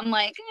do, I'm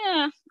like,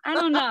 yeah, I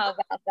don't know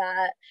about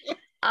that.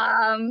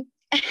 Um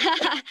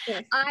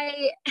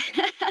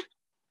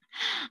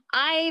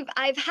I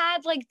I've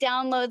had like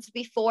downloads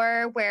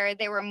before where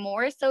they were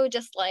more so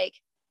just like,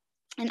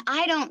 and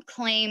I don't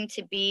claim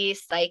to be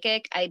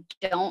psychic. I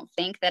don't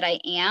think that I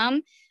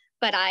am,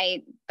 but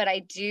I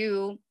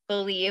do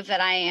believe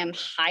that I am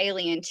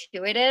highly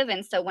intuitive.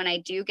 And so when I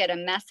do get a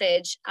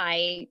message,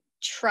 I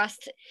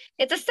trust.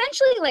 It's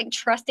essentially like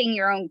trusting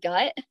your own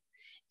gut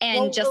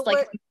and Well, just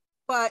like,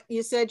 but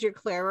you said you're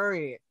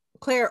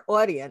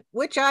clairaudient,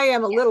 which I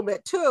am a yeah. little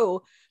bit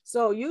too.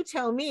 So you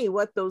tell me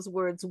what those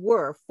words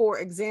were, for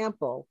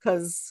example,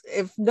 because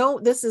if no,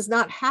 this has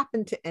not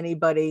happened to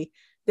anybody,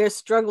 they're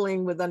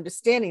struggling with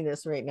understanding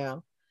this right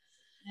now.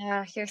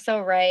 Yeah, you're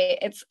so right.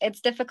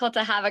 It's difficult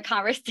to have a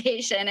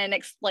conversation and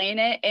explain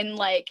it in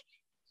like,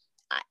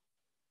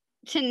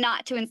 to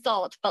not to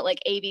insult, but like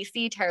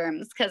ABC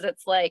terms, because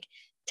it's like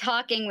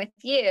talking with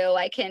you,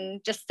 I can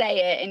just say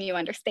it and you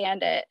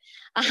understand it.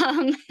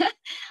 Um,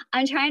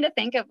 I'm trying to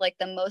think of like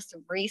the most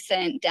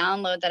recent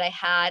download that I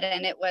had,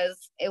 and it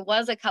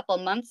was a couple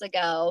months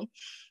ago.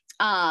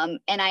 And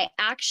I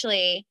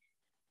actually,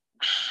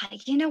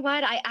 you know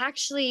what?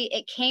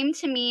 It came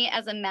to me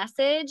as a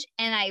message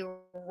and I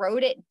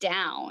wrote it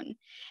down.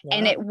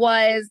 And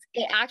Wow.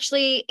 it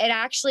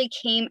actually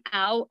came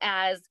out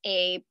as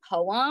a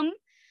poem.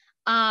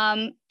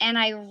 And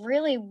I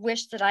really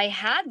wish that I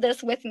had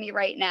this with me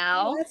right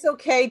Well, now. that's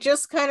okay.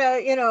 Just kind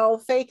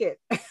of, fake it.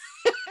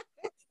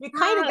 You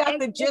kind of Wow, got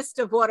the gist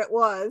of what it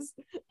was.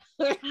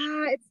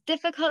 it's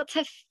difficult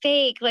to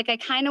fake. Like I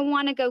kind of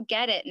want to go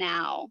get it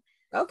now.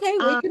 Okay,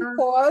 we Uh, can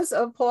pause.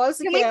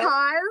 Pause can we again.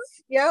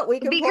 pause? Yeah, we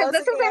can Because pause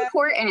this is again.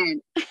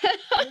 important.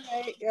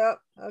 All right. Yep.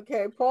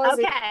 Okay. Pause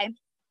it. Okay.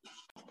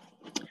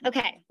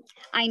 Okay.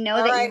 I know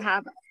All that you right.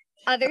 have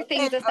other Okay.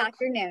 things this Okay.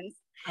 afternoon.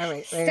 All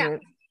right. Wait a So,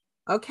 minute.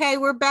 Okay,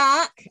 we're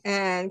back,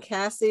 and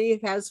Cassie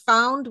has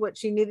found what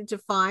she needed to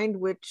find.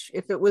 Which,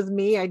 if it was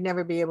me, I'd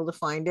never be able to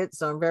find it.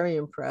 So I'm very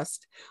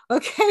impressed.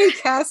 Okay,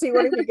 Cassie,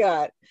 what have you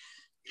got?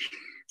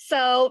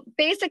 so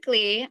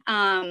basically,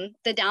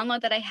 the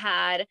download that I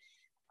had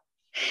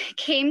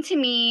came to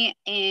me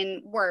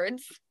in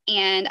words,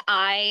 and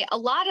a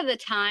lot of the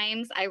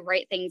times I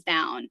write things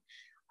down.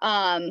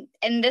 And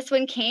this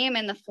one came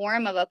in the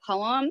form of a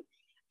poem,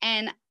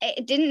 and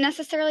it didn't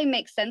necessarily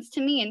make sense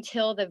to me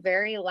until the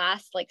very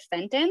last like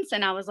sentence,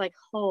 and I was like,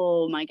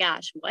 oh my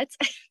gosh, what?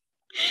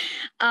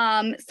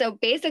 So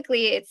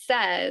basically it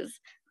says,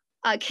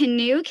 a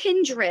canoe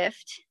can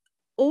drift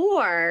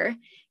or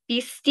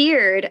be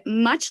steered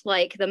much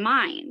like the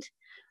mind,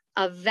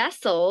 a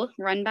vessel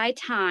run by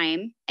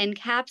time,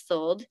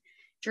 encapsulated,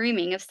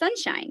 dreaming of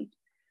sunshine.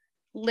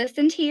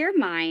 Listen to your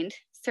mind,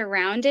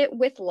 surround it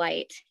with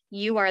light.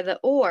 You are the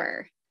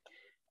oar.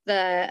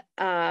 The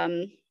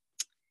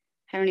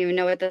I don't even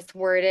know what this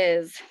word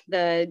is.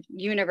 The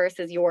universe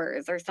is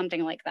yours, or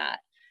something like that.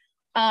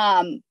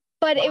 Um,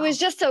 but it was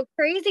Wow, just so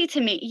crazy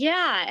to me.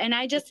 Yeah. And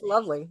I that's just,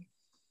 lovely.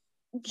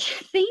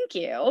 thank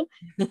you.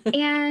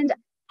 And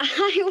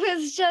I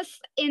was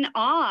just in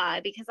awe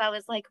because I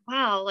was like,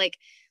 wow, like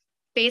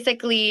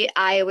basically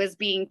I was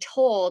being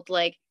told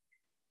like,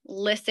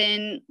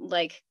 listen,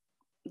 like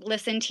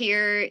listen to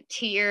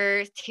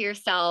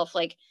yourself.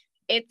 Like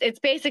it's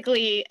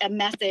basically a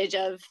message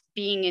of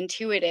being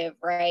intuitive,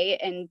 right?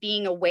 And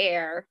being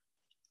aware,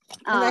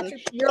 And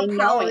that's you're and knowing.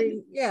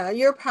 powering, yeah,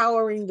 you're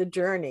powering the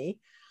journey.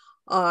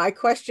 I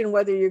question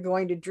whether you're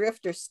going to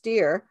drift or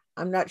steer.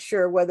 I'm not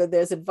sure whether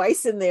there's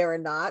advice in there or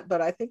not,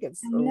 but I think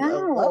it's a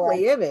No,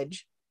 lovely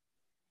image.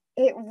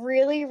 it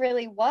really,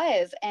 really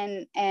was.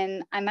 And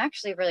I'm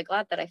actually really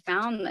glad that I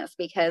found this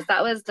because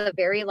that was the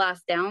very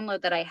last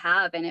download that I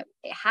have, and it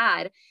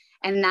had,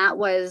 and that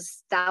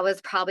was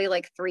probably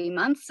like 3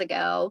 months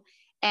ago.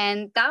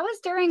 And that was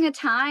during a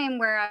time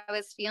where I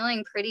was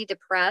feeling pretty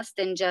depressed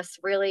and just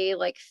really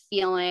like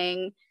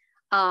feeling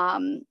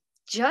um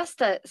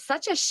just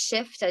such a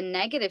shift, a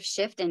negative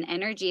shift in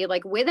energy,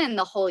 like within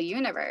the whole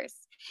universe.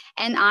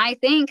 And I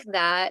think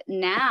that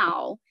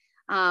now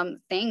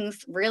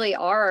things really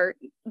are,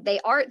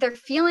 they're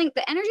feeling,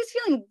 the energy's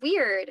feeling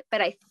weird, but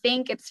I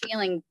think it's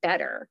feeling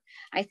better.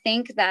 I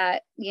think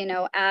that,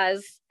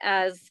 as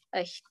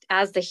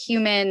the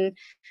human,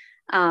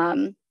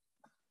 um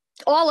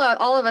all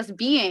of us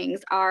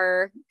beings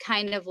are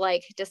kind of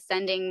like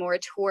descending more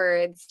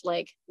towards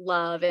like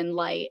love and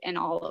light and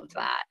all of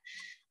that,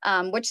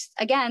 which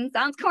again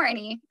sounds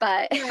corny,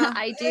 but Yeah,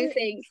 I do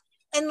think.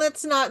 and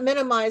let's not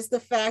minimize the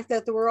fact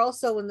that we're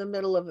also in the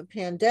middle of a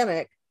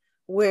pandemic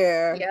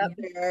where Yep.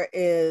 there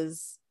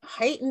is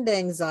heightened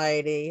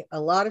anxiety,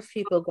 a lot of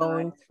people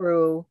going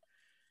through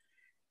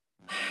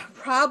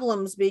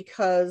problems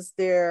because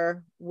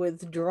they're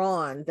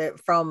withdrawn that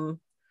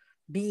from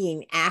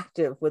being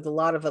active with a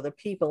lot of other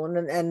people,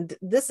 and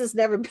this has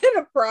never been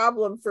a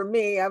problem for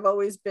me. I've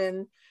always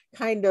been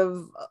kind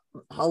of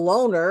a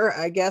loner,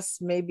 I guess.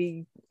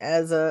 Maybe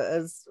as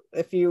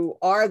if you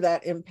are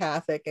that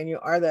empathic and you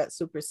are that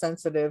super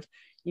sensitive,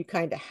 you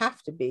kind of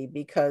have to be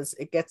because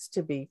it gets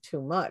to be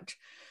too much.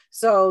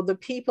 So the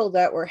people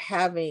that were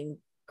having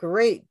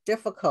great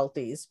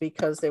difficulties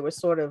because they were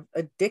sort of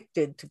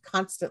addicted to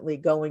constantly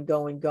going,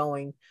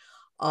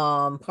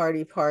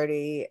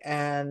 party,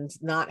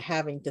 and not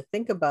having to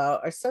think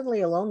about are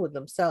suddenly alone with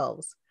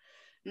themselves.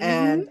 Mm-hmm.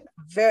 And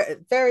very,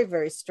 very,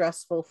 very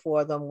stressful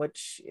for them,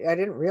 which I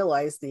didn't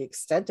realize the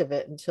extent of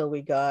it until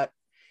we got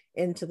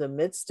into the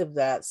midst of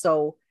that.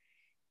 So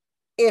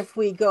if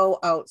we go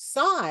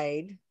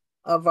outside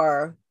of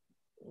our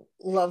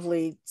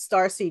lovely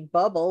starseed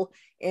bubble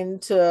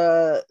into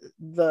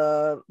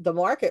the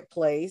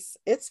marketplace,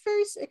 it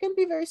can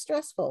be very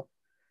stressful.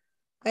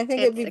 I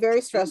think it'd It's be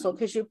very stressful extremely.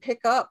 because you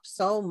pick up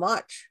so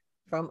much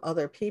from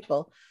other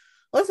people.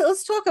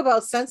 Let's talk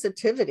about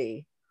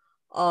sensitivity.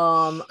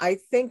 I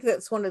think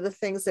that's one of the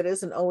things that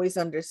isn't always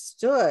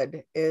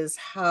understood is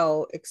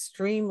how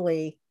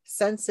extremely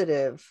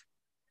sensitive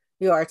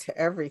you are to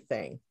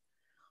everything.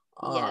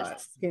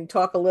 Yes. Can you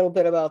talk a little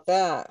bit about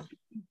that?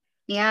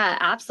 Yeah,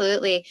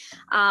 absolutely.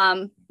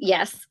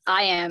 Yes,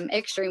 I am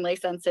extremely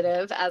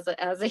sensitive as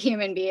a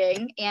human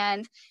being,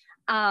 and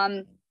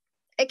um,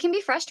 it can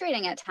be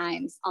frustrating at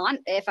times. On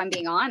if I'm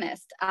being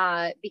honest,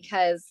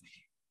 because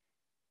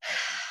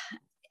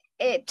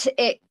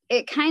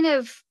it kind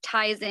of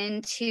ties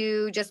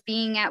into just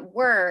being at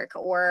work,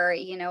 or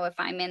if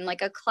I'm in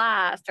like a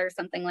class or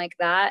something like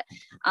that,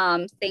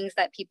 things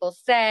that people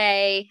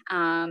say.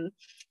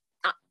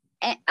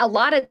 A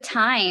lot of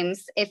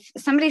times if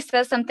somebody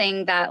says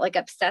something that like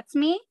upsets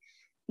me,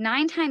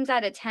 9 times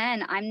out of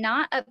 10, I'm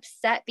not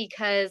upset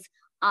because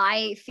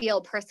I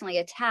feel personally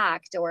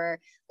attacked, or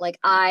like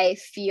I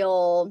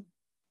feel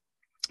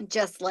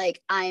just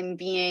like I'm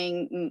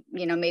being,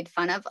 made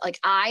fun of. Like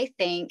I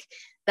think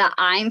that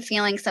I'm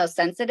feeling so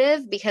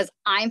sensitive because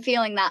I'm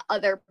feeling that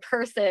other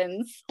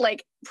person's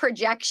like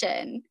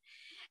projection.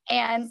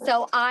 And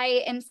so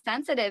I am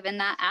sensitive in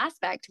that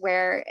aspect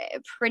where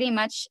pretty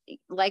much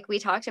like we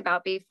talked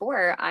about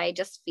before, I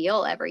just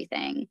feel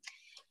everything.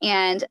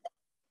 And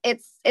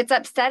it's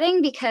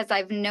upsetting because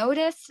I've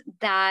noticed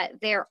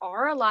that there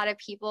are a lot of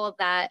people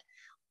that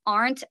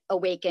aren't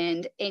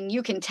awakened, and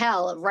you can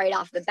tell right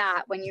off the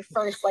bat when you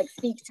first like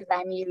speak to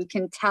them, you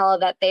can tell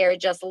that they are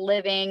just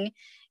living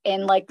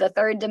in like the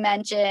third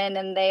dimension,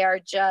 and they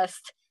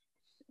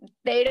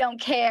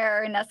don't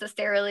care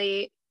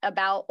necessarily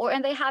about,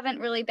 and they haven't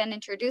really been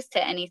introduced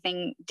to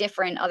anything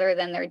different other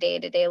than their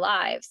day-to-day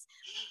lives.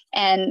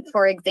 And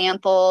for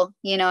example,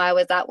 I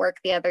was at work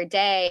the other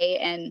day,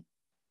 and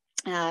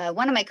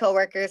one of my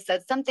coworkers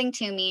said something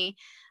to me,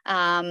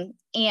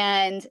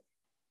 and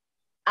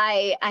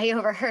I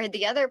overheard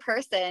the other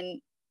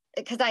person,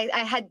 because I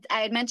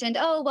had mentioned,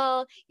 oh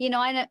well,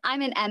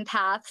 I'm an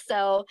empath,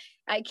 so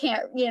I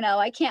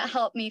can't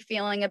help me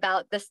feeling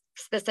about this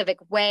specific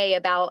way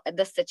about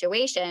this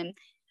situation.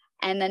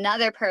 And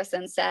another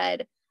person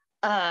said,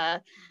 uh,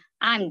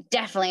 I'm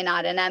definitely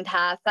not an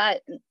empath.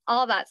 That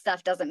all that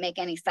stuff doesn't make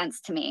any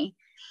sense to me.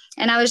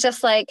 And I was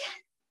just like,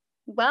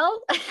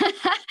 Well,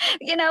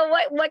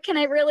 what can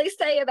I really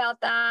say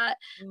about that?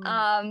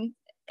 Mm.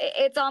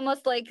 It's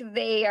almost like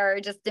they are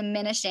just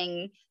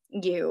diminishing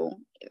you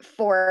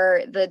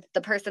for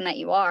the person that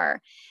you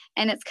are.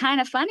 And it's kind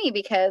of funny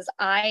because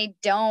I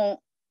don't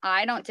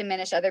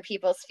diminish other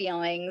people's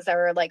feelings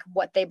or like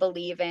what they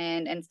believe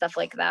in and stuff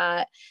like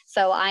that.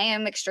 So I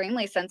am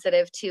extremely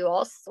sensitive to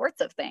all sorts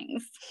of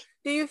things.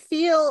 Do you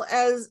feel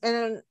as,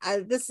 and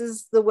this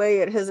is the way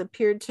it has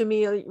appeared to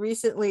me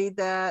recently,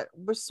 that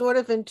we're sort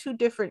of in two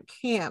different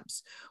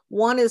camps?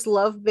 One is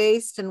love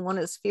based and one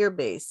is fear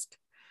based.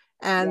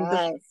 And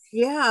the Yes.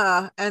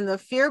 yeah, and the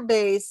fear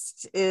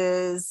based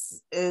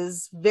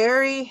is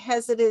very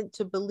hesitant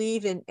to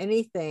believe in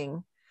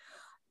anything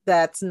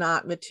that's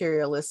not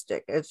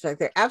materialistic. It's like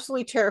they're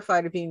absolutely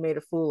terrified of being made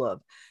a fool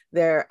of.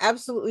 They're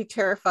absolutely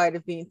terrified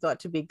of being thought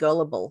to be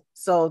gullible.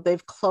 So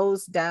they've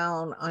closed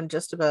down on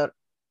just about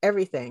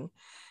everything.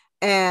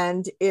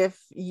 And if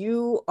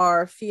you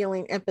are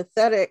feeling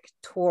empathetic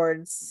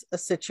towards a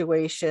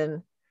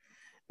situation,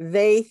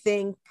 they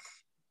think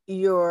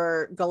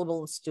you're gullible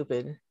and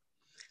stupid,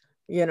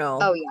 you know.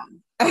 Oh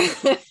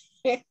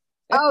yeah.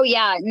 Oh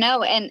yeah,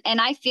 no, and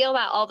I feel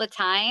that all the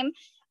time,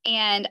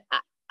 and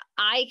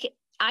I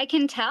I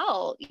can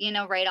tell,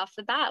 right off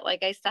the bat,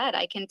 like I said,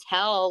 I can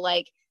tell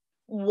like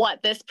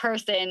what this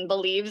person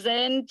believes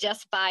in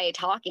just by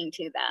talking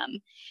to them.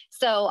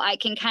 So I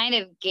can kind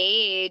of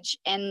gauge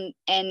and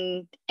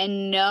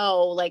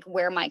know like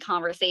where my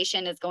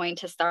conversation is going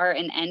to start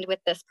and end with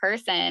this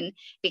person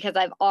because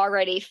I've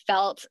already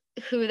felt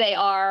who they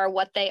are,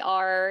 what they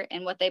are,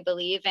 and what they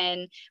believe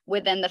in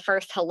within the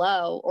first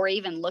hello or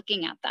even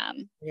looking at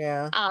them.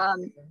 Yeah.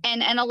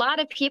 And a lot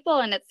of people,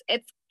 and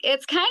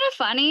it's kind of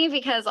funny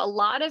because a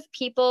lot of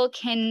people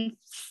can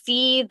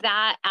see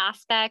that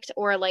aspect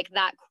or like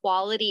that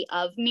quality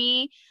of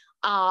me.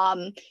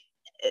 Um,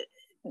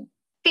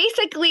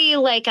 Basically,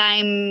 like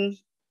I'm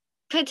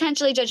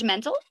potentially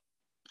judgmental,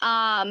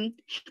 um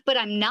but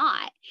I'm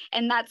not,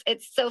 and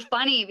it's so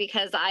funny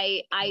because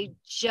I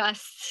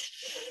just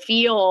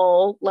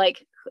feel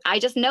like I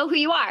just know who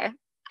you are,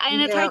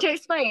 and it's hard Yeah. to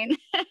explain.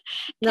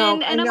 No,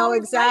 And I'm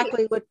always right.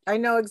 I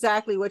know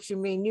exactly what you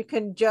mean. You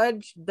can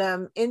judge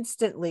them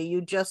instantly.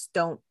 You just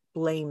don't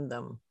blame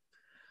them,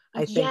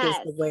 I think is Yes,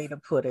 the way to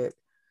put it,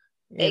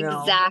 you know.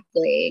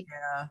 exactly.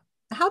 Yeah.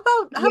 How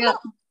about, Yep.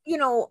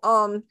 now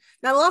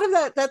a lot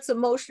of that's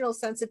emotional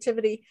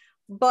sensitivity,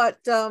 but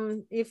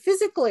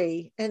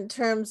physically in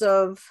terms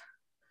of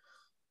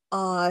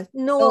Oh,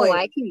 noise,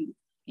 I can.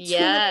 too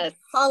many Yes.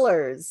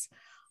 colors.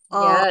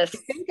 I Yes.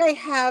 think I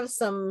have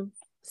some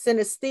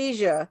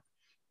synesthesia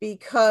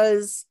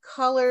because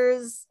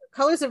colors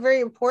are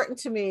very important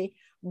to me,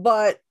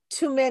 but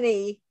too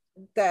many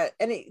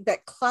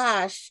that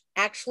clash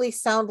actually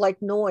sound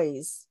like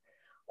noise.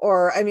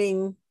 Or I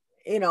mean,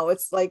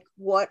 it's like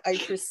what I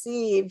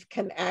perceive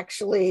can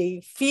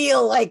actually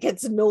feel like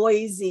it's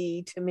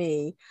noisy to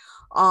me.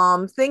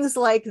 Things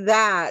like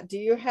that. Do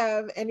you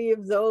have any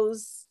of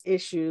those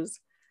issues?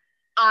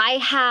 I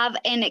have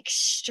an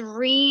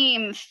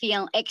extreme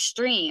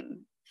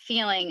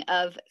feeling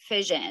of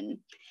fission.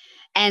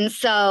 And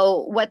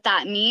so what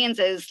that means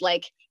is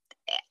like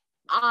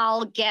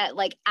I'll get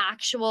like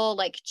actual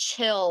like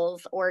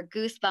chills or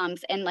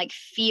goosebumps and like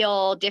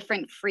feel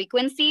different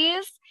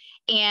frequencies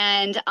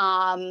and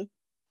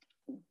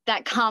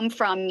that come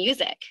from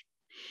music.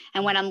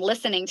 And when I'm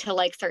listening to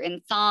like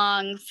certain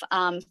songs,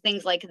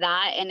 things like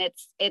that, and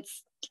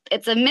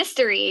it's a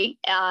mystery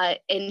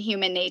in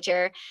human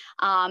nature,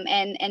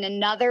 and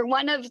another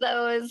one of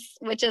those,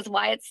 which is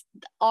why it's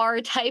our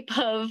type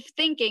of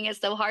thinking is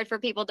so hard for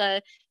people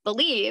to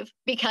believe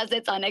because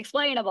it's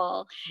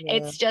unexplainable. Yeah,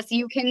 It's just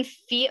you can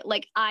feel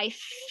like I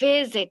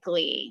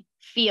physically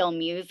feel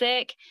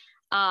music,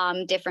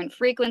 different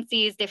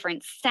frequencies,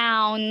 different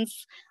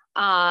sounds,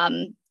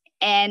 um,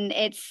 and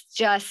it's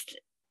just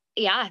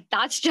yeah,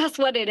 that's just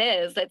what it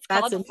is. It's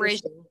that's called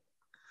frisson. interesting.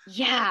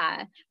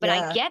 Yeah, but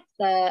Yeah.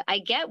 I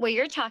get what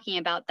you're talking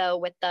about though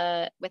with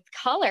the with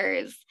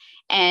colors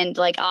and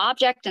like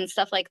object and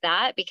stuff like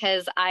that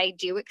because I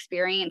do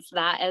experience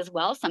that as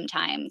well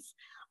sometimes.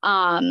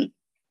 Um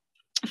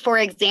for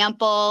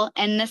example,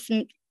 and this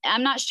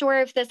I'm not sure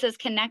if this is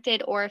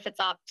connected or if it's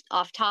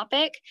off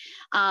topic,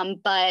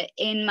 but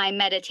in my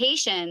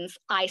meditations,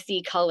 I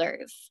see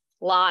colors.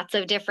 Lots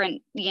of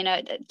different,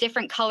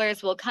 different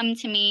colors will come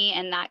to me,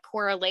 and that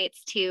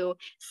correlates to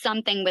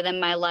something within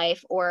my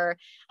life. Or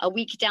a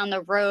week down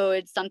the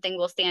road, something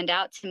will stand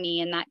out to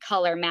me, and that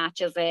color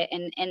matches it,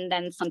 and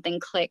then something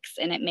clicks,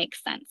 and it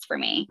makes sense for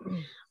me.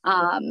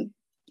 Um,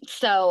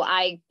 so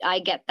I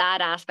get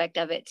that aspect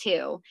of it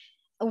too.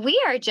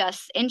 We are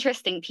just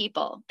interesting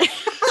people.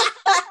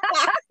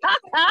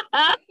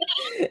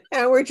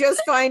 And we're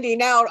just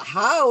finding out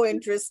how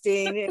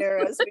interesting it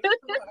is.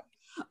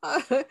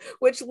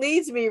 Which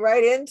leads me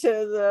right into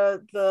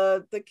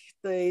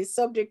the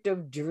subject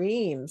of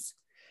dreams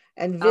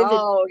and vivid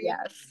Oh, dreams.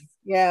 yes.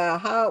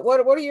 Yeah,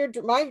 what are your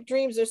my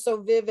dreams are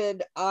so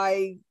vivid.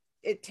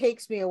 it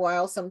takes me a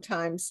while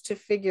sometimes to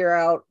figure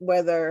out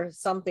whether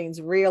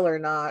something's real or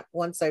not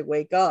once I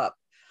wake up.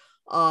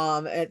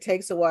 It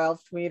takes a while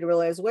for me to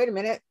realize, wait a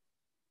minute,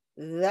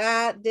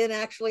 that didn't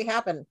actually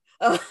happen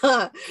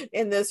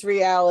in this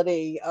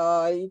reality.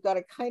 You've got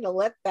to kind of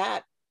let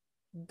that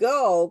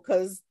go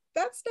because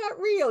that's not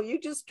real. You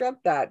just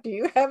dreamt that. Do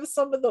you have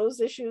some of those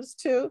issues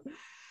too?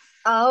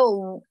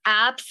 Oh,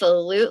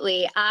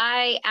 absolutely.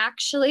 I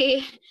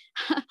actually,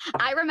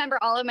 I remember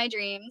all of my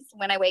dreams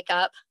when I wake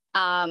up.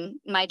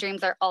 My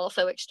dreams are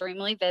also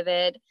extremely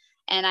vivid.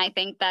 And I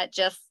think that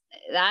just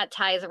that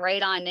ties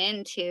right on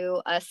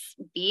into us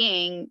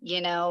being,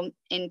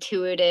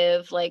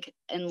 intuitive, like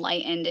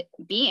enlightened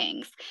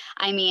beings.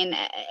 I mean,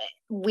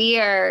 we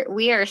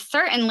are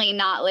certainly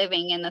not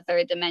living in the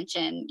third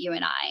dimension, you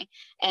and I,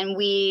 and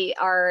we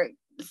are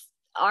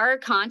our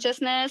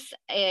consciousness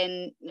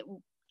in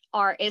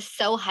is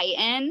so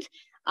heightened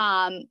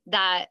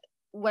that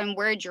when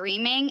we're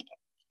dreaming,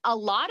 a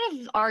lot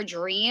of our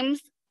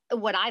dreams,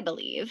 what I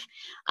believe,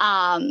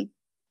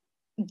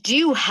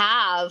 do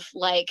have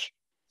like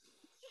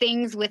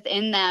things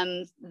within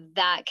them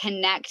that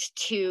connect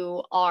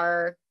to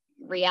our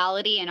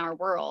reality and our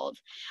world,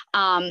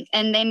 and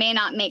they may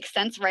not make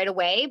sense right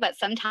away, but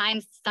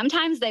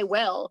sometimes they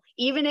will,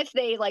 even if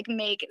they like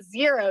make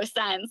zero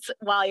sense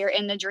while you're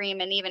in the dream,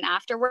 and even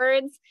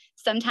afterwards.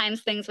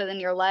 Sometimes things within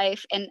your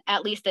life, and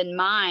at least in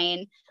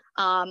mine,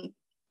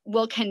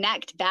 will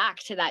connect back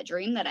to that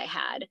dream that I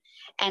had.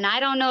 And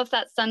I don't know if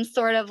that's some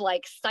sort of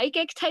like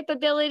psychic type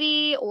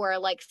ability, or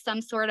like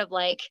some sort of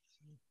like,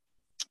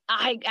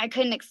 I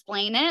couldn't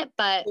explain it,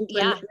 but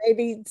yeah.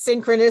 Maybe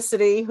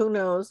synchronicity, who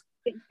knows?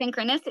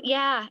 Synchronicity,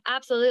 yeah,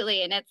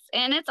 absolutely. And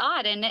it's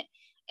odd, and it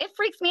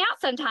freaks me out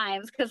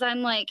sometimes, because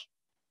I'm like,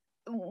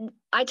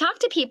 I talk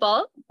to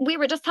people. We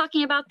were just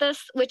talking about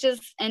this, which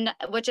is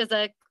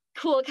a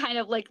cool kind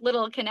of like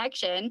little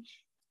connection.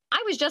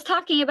 I was just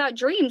talking about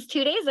dreams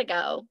 2 days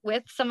ago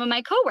with some of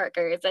my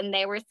coworkers, and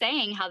they were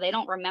saying how they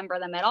don't remember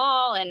them at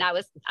all. And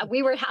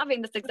we were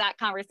having this exact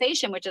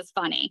conversation, which is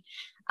funny.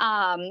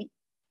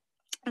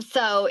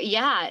 So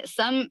yeah,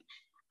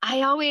 I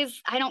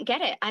don't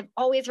get it. I've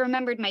always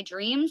remembered my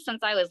dreams since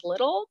I was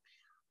little.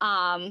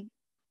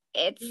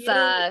 It's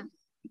Do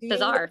you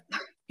bizarre.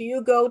 do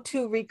you go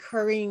to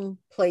recurring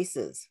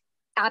places?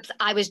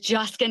 I was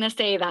just gonna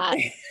say that.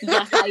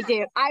 Yes, I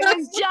do. I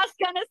was just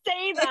gonna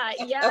say that.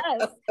 Yes,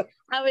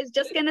 I was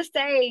just gonna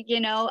say.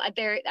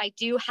 I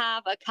do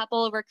have a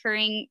couple of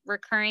recurring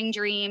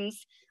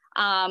dreams.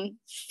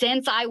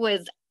 Since I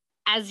was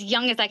as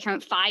young as I can,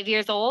 5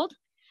 years old.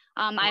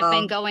 I've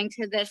been Wow. going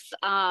to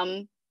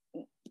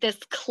this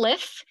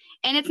cliff,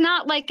 and it's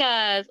not like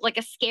a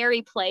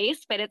scary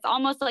place, but it's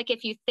almost like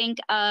if you've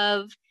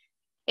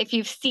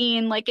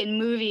seen like in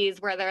movies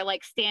where they're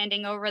like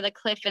standing over the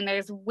cliff and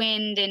there's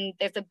wind and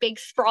there's a big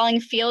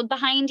sprawling field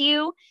behind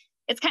you.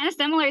 It's kind of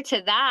similar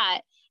to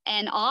that,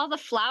 and all the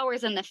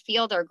flowers in the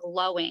field are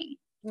glowing.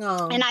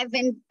 No. And I've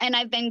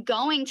been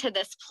going to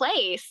this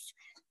place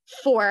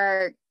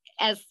for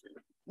as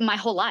my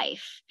whole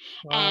life.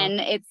 Wow. And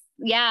it's,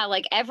 yeah,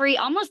 like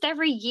almost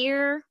every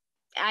year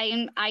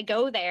I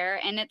go there,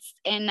 and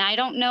I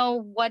don't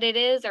know what it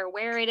is or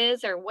where it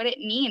is or what it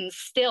means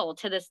still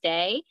to this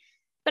day,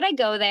 but I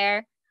go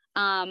there.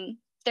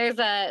 There's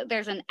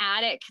an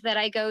attic that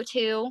I go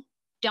to.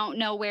 Don't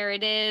know where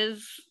it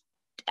is.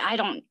 I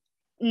don't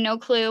No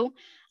clue.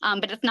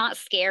 But it's not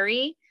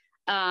scary.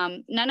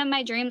 None of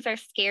my dreams are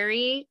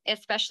scary,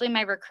 especially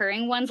my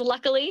recurring ones,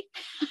 luckily.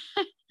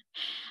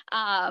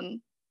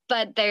 um,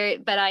 but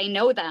I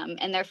know them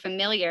and they're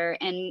familiar.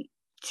 And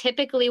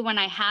typically when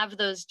I have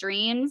those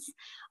dreams,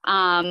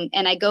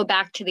 and I go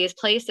back to these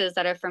places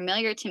that are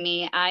familiar to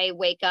me, I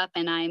wake up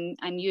and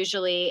I'm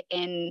usually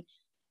in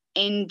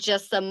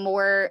just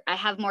I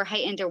have more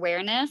heightened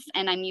awareness,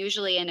 and I'm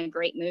usually in a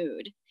great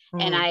mood.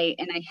 And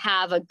Mm. I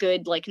have a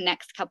good like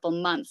next couple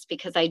months,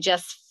 because I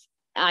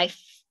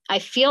I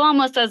feel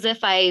almost as if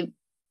I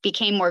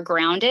became more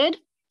grounded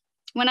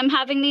when I'm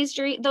having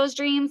those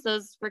dreams,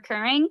 those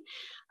recurring,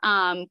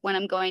 when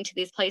I'm going to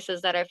these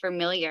places that are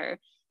familiar.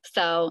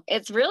 So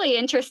it's really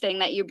interesting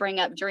that you bring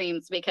up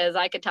dreams, because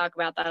I could talk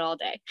about that all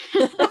day.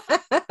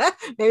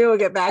 Maybe we'll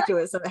get back to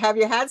it. So, have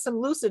you had some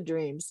lucid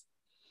dreams?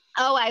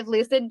 Oh, I've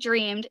lucid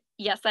dreamed.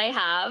 Yes, I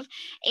have.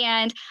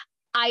 And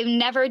I've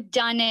never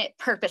done it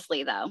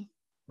purposely, though.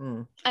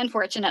 Mm.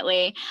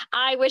 Unfortunately,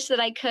 I wish that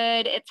I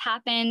could. It's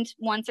happened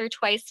once or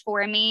twice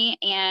for me,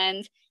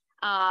 and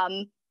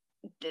um,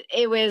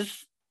 it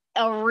was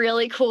a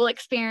really cool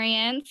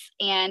experience.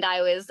 And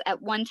I was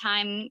at one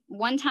time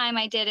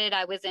I did it,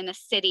 I was in a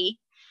city,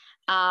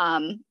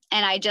 and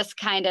I just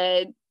kind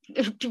of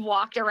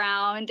walked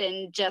around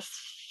and just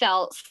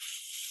felt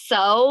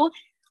so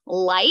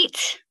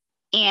light,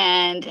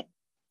 and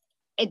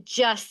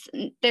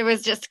there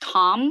was just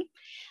calm.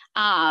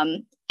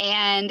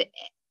 And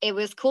it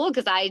was cool,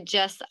 because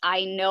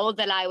I know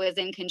that I was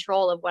in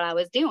control of what I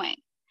was doing.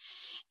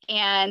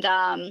 And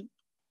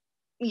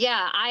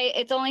yeah,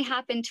 it's only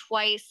happened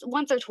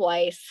once or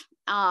twice.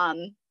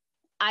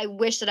 I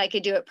wish that I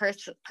could do it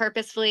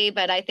purposefully,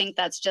 but I think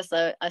that's just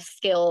a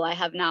skill I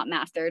have not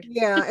mastered.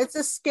 Yeah, it's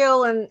a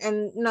skill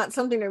and not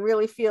something I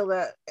really feel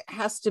that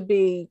has to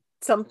be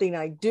something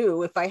I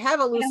do. If I have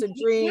a lucid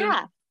dream,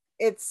 Yeah.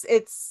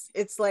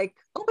 it's like,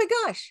 oh my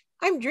gosh,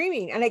 I'm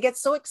dreaming, and I get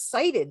so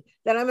excited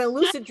that I'm in a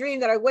lucid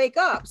dream that I wake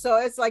up. So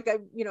it's like I,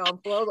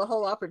 blow the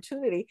whole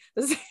opportunity.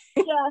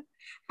 Yeah.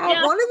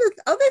 Yeah. One of the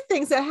other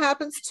things that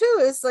happens too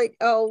is like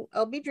I'll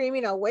be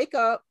dreaming, I'll wake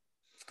up,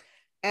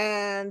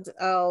 and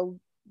I'll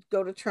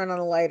go to turn on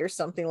a light or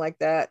something like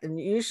that. And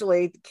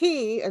usually the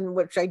key, and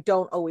which I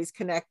don't always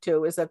connect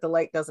to, is that the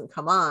light doesn't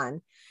come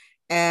on.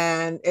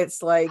 And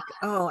it's like,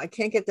 oh, I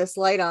can't get this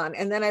light on.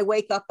 And then I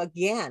wake up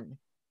again.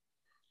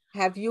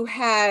 Have you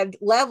had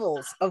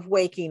levels of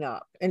waking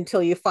up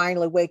until you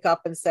finally wake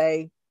up and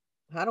say,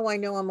 how do I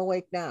know I'm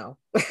awake now?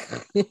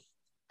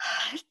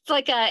 It's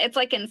like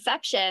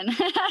Inception.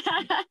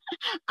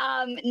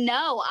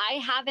 No, I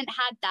haven't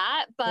had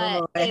that,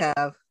 but Oh, I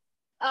have.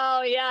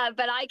 oh yeah,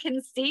 but I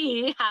can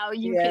see how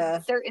you could Yeah.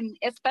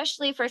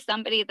 especially for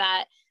somebody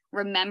that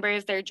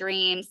remembers their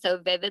dreams so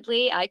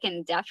vividly, I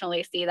can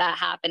definitely see that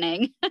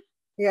happening.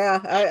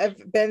 Yeah,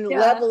 I've been Yeah.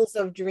 levels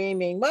of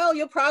dreaming. Well,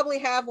 you'll probably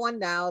have one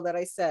now that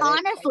I said it.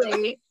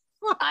 Honestly,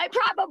 I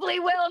probably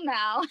will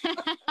now.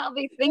 I'll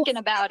be thinking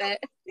about it.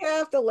 You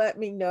have to let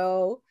me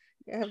know.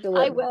 You have to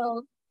I let me.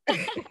 will.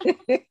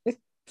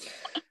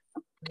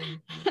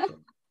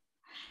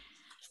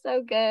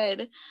 So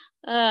good.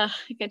 I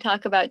could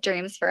talk about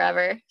dreams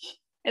forever.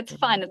 It's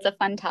fun. It's a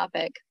fun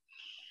topic.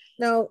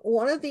 Now,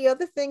 one of the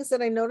other things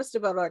that I noticed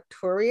about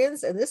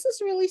Arcturians, and this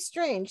is really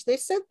strange, they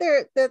said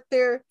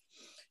they're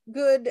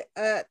good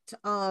at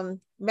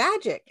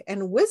magic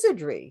and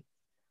wizardry,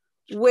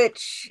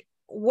 which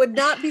would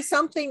not be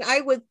something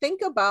I would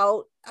think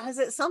about. Is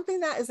that something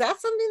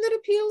that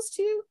appeals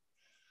to you? Or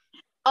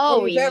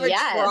Oh you've ever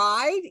yes.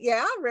 tried?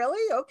 Yeah,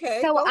 really? Okay,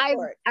 So go I've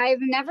for it.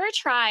 I've never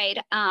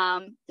tried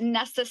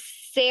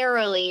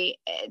necessarily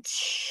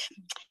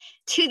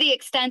to the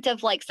extent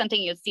of like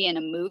something you'd see in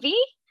a movie,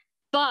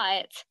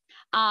 but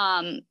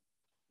um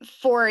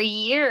for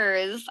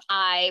years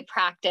I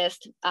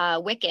practiced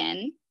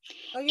Wiccan.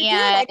 Oh, you did?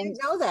 I And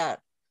didn't know that.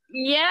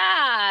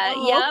 yeah,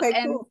 Oh, yep. okay,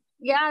 And cool.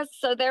 yeah,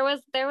 so there was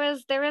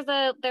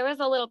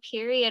a little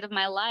period of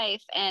my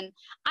life, and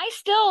I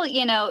still,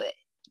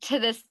 to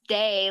this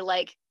day,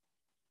 like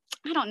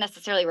I don't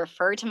necessarily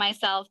refer to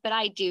myself, but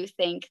I do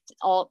think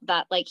all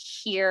that like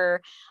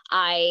here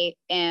I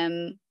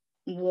am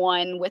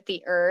one with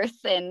the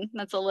earth, and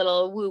that's a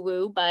little woo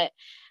woo, but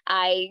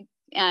I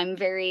am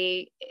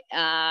very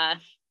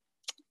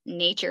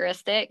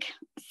naturistic.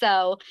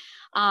 So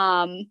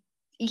um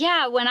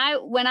yeah, when I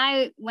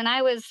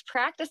was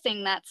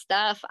practicing that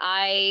stuff,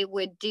 I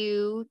would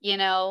do,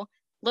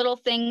 little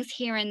things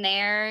here and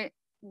there,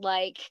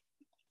 like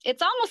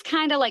it's almost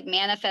kind of like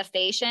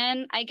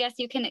manifestation. I guess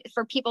you can,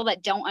 for people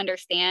that don't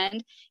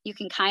understand, you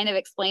can kind of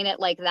explain it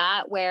like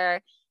that,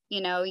 where,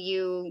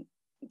 you,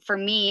 for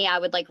me, I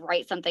would like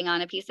write something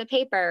on a piece of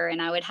paper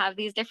and I would have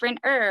these different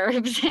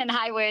herbs and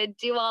I would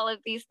do all of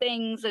these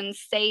things and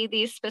say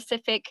these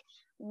specific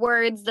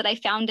words that I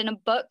found in a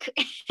book.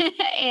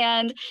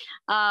 And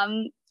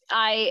um,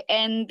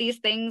 and these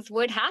things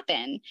would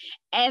happen.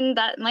 And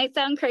that might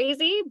sound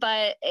crazy,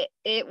 but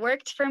it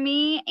worked for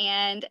me.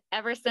 And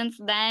ever since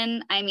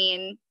then, I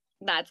mean,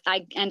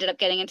 I ended up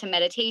getting into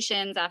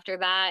meditations after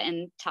that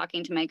and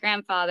talking to my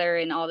grandfather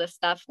and all this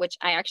stuff, which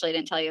I actually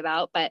didn't tell you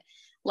about, but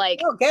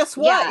like, Well, guess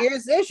what? yeah,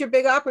 Here's this your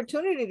big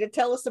opportunity to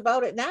tell us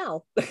about it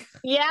now.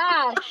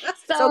 yeah.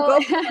 So So,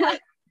 go for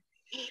it.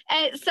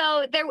 and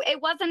so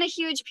it wasn't a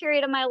huge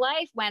period of my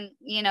life when,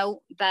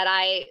 that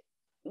I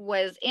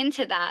was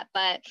into that.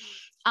 But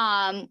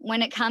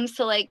when it comes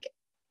to like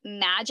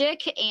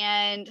magic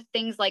and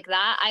things like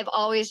that, I've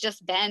always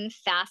just been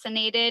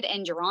fascinated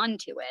and drawn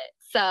to it.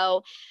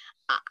 So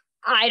I,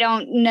 I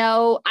don't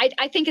know.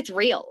 I think it's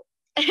real.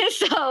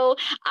 So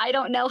I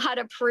don't know how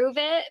to prove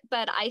it,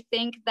 but I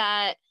think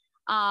that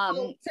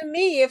Well, to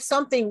me, if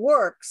something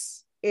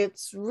works,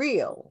 it's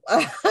real.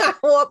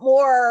 What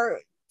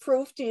more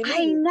proof do you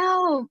I need?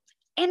 know.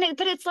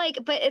 But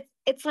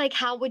it's like,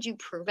 how would you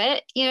prove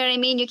it? You know what I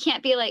mean? You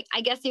can't be like,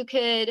 I guess you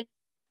could.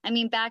 I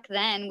mean, back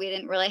then we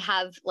didn't really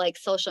have like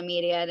social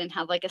media, I didn't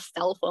have like a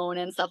cell phone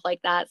and stuff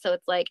like that. So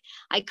it's like,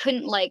 I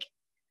couldn't like,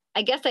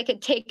 I guess I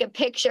could take a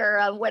picture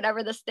of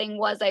whatever this thing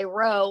was I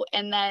wrote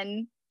and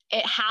then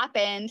it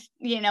happened,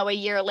 a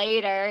year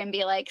later and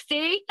be like,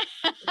 see?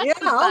 Yeah,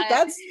 oh, But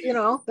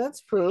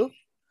that's proof.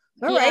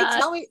 All right, yeah.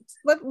 tell me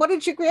what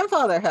did your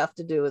grandfather have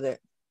to do with it?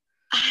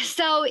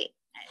 So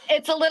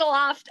it's a little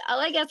off,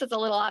 I guess it's a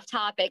little off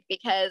topic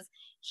because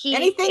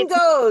Anything it's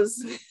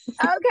goes.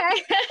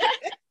 okay.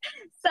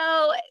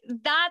 So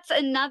that's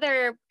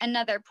another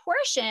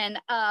portion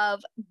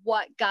of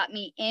what got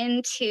me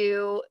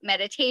into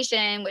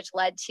meditation, which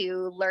led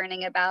to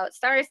learning about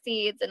star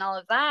seeds and all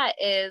of that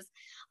is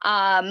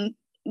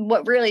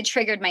what really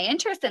triggered my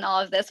interest in all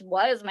of this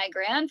was my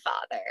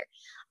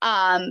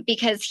grandfather,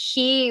 because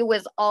he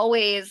was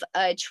always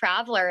a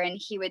traveler and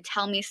he would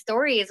tell me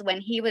stories. When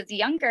he was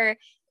younger,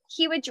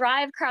 he would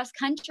drive cross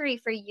country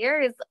for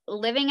years,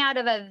 living out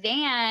of a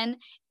van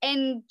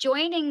and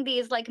joining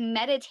these like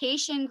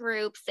meditation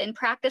groups and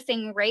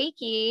practicing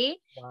Reiki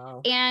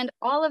Wow. and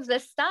all of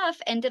this stuff,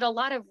 and did a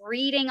lot of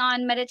reading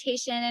on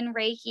meditation and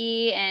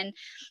Reiki. And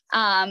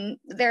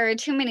there are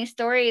too many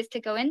stories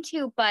to go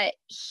into, but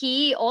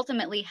he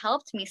ultimately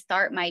helped me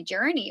start my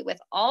journey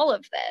with all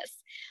of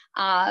this.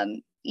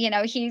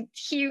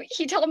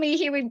 He told me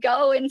he would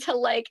go into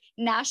like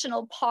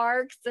national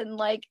parks and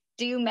like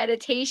do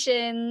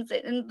meditations,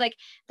 and like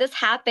this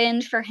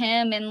happened for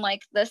him in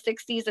like the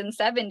 60s and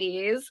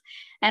 70s.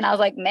 And I was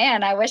like,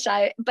 man, I wish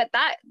but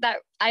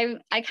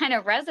I kind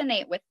of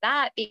resonate with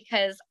that,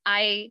 because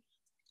I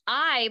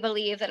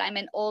believe that I'm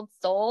an old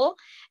soul,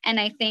 and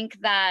I think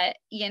that,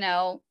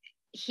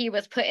 he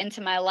was put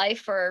into my life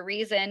for a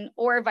reason,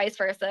 or vice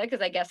versa, because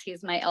I guess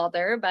he's my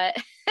elder, but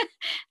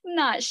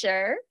not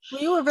sure.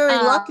 Well, you were very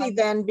lucky um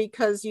then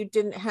because you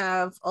didn't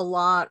have a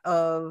lot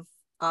of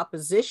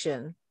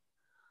opposition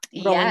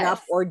growing up,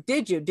 yes. or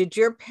did you? Did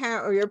your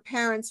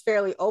parents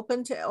fairly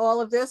open to all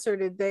of this, or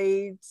did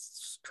they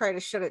try to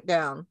shut it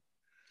down?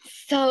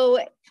 So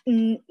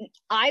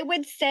I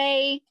would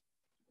say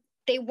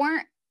they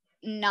weren't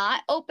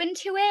not open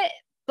to it,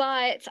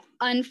 but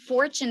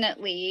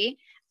unfortunately,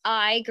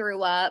 I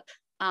grew up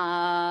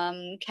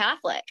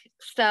Catholic.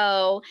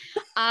 So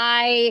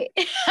I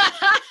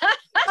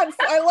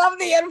I love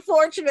the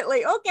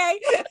unfortunately. Okay.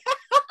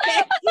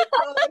 Okay, keep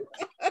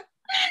going.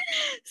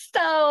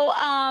 so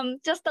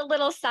just a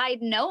little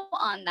side note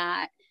on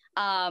that.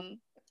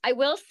 I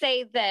will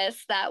say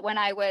this, that when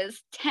I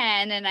was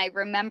 10, and I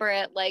remember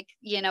it like,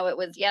 it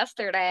was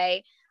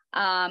yesterday,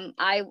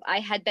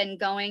 I had been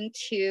going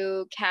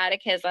to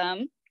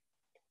catechism,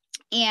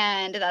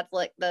 and that's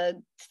like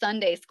the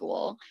Sunday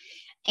school.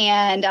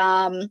 And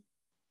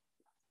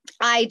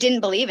I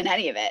didn't believe in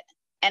any of it.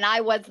 And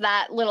I was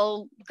that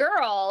little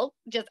girl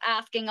just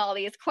asking all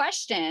these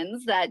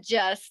questions that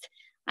just,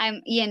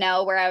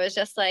 where I was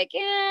just like,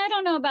 I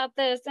don't know about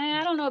this.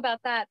 I don't know about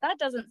that. That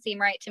doesn't seem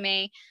right to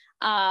me.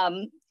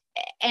 Um,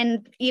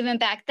 and even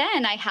back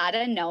then, I had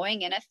a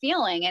knowing and a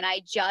feeling. And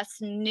I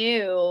just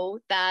knew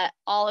that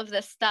all of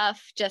this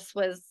stuff just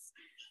was,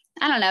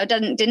 I don't know,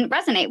 didn't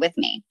resonate with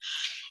me.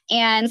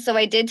 And so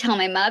I did tell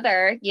my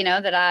mother,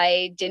 that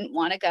I didn't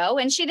want to go,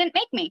 and she didn't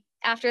make me.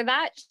 After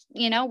that,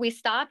 we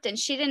stopped, and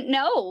she didn't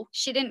know.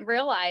 She didn't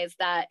realize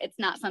that it's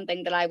not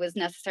something that I was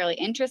necessarily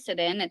interested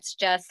in. It's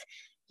just,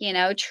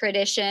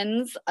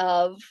 traditions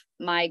of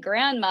my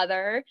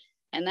grandmother,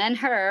 and then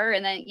her,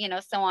 and then,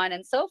 so on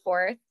and so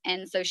forth.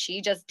 And so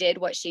she just did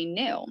what she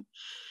knew.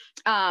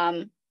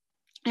 I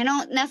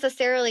don't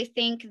necessarily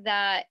think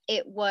that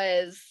it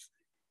was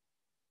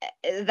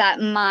that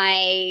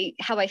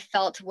how I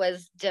felt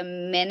was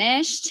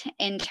diminished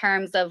in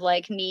terms of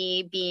like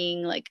me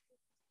being like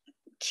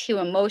too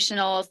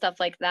emotional, stuff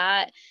like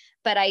that.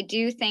 But I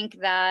do think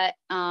that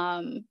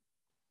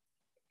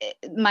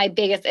my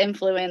biggest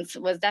influence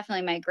was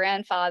definitely my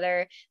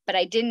grandfather, but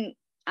I didn't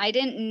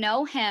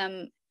know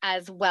him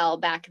as well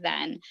back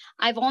then.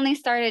 I've only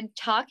started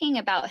talking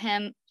about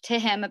him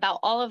about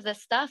all of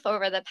this stuff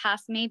over the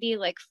past maybe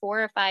like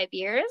 4 or 5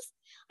 years.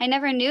 I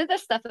never knew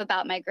this stuff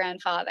about my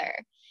grandfather.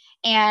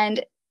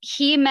 And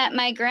he met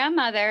my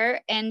grandmother,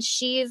 and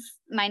she's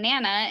my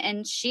nana,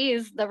 and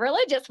she's the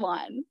religious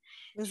one.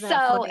 Isn't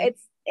that So funny?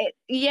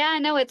 yeah,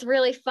 no, it's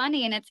really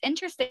funny and it's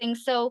interesting.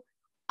 So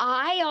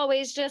I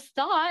always just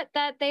thought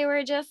that they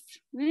were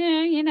just, Well,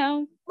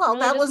 that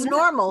religious was nuts.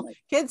 normal. Like,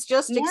 Kids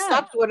just yeah,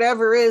 accept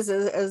whatever is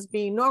as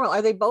being normal.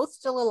 Are they both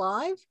still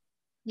alive?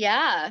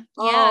 yeah,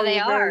 Oh, they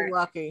you're very are.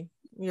 lucky.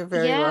 You're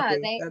very Yeah,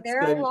 lucky. That's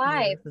they're good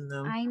alive. hearing from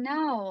them. I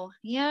know.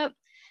 Yep.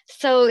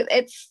 So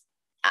it's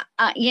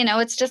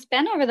just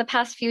been over the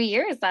past few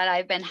years that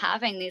I've been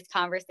having these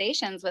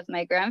conversations with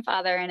my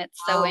grandfather, and it's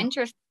so Wow.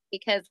 interesting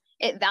because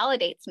it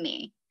validates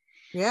me.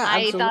 Yeah,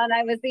 I absolutely. thought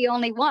I was the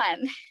only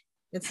one.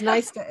 It's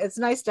nice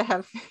to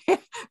have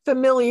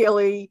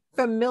familiar,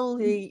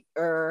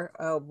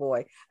 oh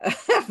boy,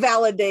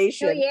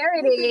 validation. I think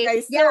Familiarity. I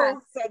Yeah.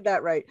 still said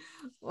that right.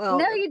 No,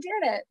 Well, you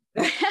did it.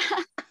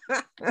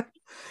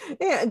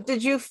 yeah,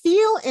 did you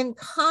feel in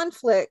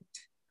conflict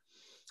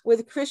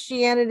with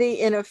Christianity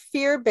in a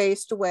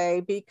fear-based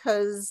way,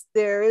 because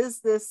there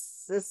is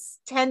this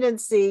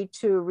tendency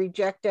to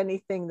reject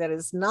anything that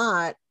is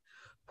not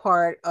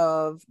part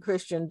of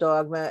Christian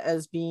dogma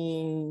as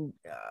being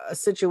a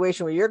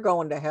situation where you're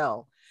going to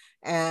hell,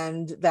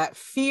 and that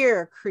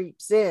fear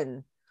creeps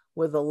in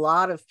with a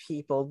lot of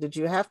people. Did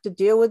you have to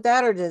deal with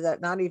that, or did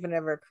that not even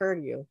ever occur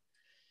to you?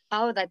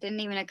 Oh, that didn't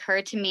even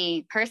occur to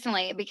me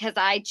personally, because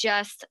I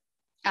just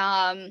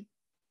um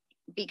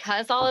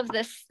because all of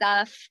this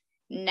stuff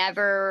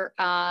never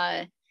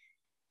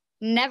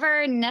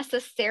never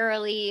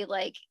necessarily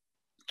like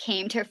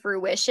came to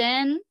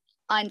fruition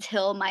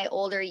until my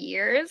older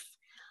years.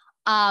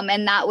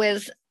 And that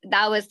was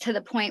to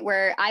the point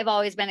where I've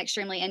always been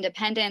extremely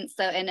independent,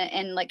 so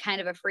and like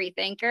kind of a free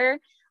thinker,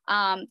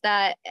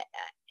 that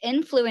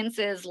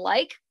influences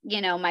like,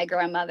 my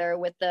grandmother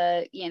with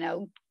the,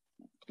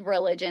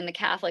 religion, the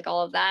Catholic,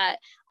 all of that.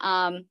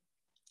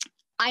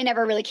 I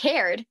never really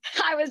cared.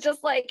 I was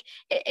just like,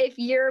 if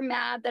you're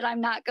mad that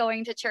I'm not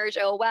going to church,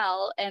 oh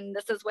well, and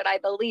this is what I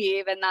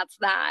believe, and that's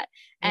that.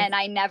 And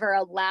I never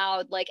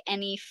allowed like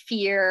any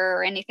fear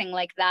or anything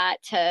like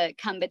that to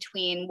come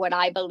between what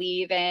I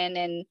believe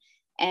in,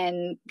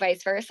 and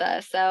vice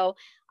versa. So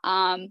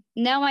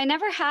no, I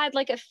never had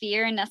like a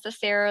fear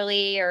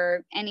necessarily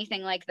or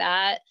anything like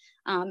that.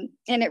 And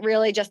it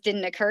really just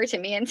didn't occur to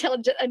me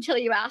until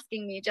you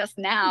asking me just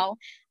now.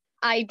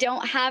 I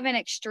don't have an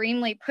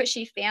extremely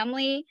pushy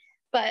family,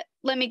 but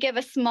let me give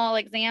a small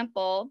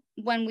example.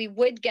 When we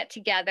would get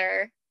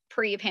together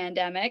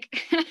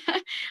pre-pandemic,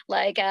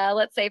 like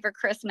let's say for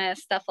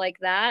Christmas, stuff like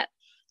that,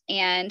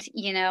 and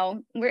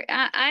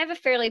I have a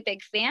fairly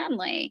big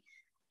family.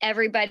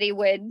 Everybody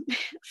would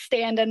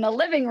stand in the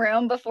living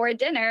room before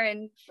dinner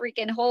and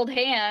freaking hold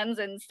hands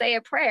and say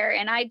a prayer,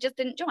 and I just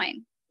didn't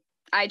join.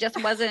 I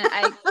just wasn't.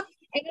 And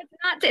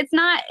it's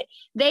not,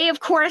 they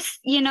of course,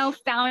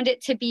 found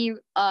it to be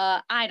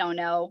I don't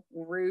know,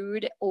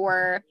 rude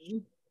or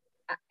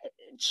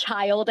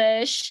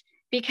childish,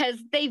 because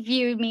they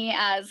view me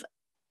as,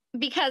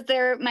 because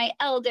they're my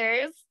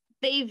elders,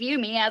 they view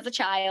me as a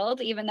child,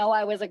 even though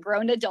I was a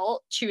grown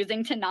adult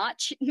choosing to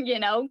not,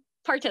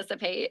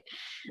 participate.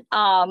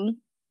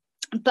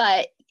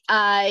 But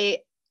I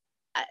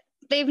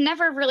they've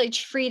never really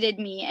treated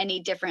me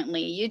any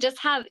differently. You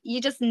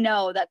just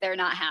know that they're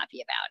not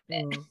happy about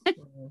it.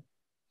 Mm-hmm.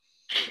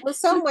 Well, in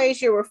some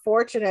ways you were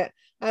fortunate.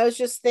 I was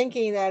just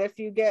thinking that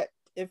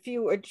if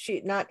you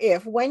achieve, not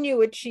if, when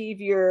you achieve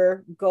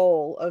your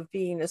goal of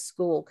being a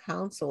school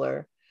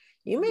counselor,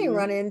 you may Mm-hmm.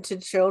 run into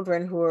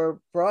children who are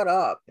brought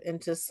up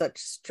into such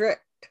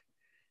strict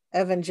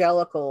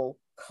evangelical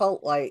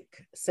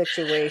cult-like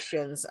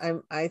situations.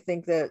 I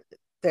think that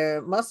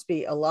there must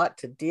be a lot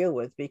to deal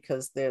with,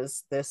 because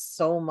there's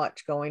so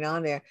much going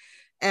on there,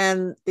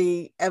 and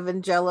the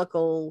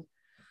evangelical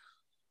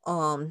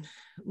um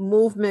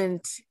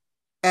movement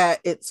at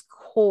its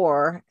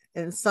core,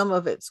 and some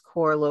of its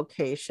core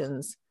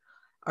locations,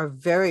 are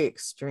very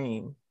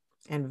extreme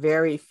and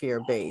very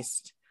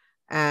fear-based.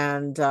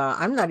 And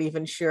I'm not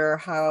even sure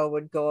how I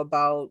would go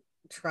about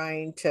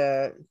trying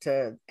to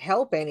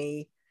help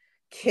any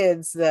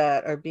kids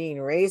that are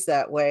being raised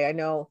that way. I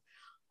know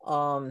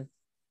um,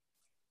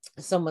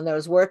 someone that I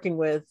was working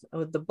with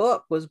the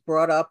book was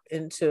brought up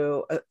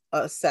into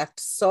a sect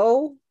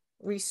so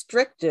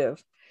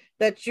restrictive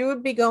that you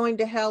would be going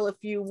to hell if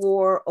you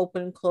wore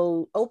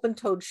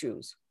open-toed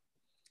shoes.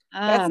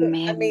 Oh That's it. I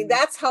mean, man.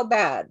 that's how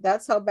bad.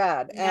 That's how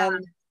bad. Yeah.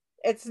 And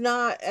it's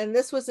not, and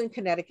this was in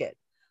Connecticut.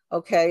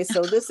 Okay.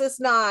 So this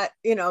is not,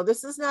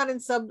 this is not in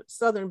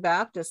Southern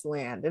Baptist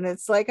land. And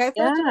it's like, I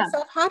thought to Yeah.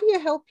 myself, how do you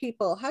help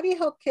people? How do you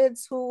help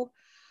kids who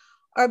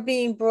are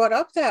being brought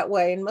up that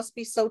way and must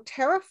be so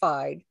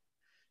terrified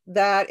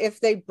that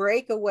if they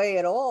break away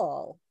at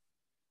all,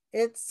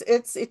 it's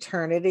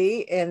eternity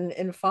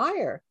in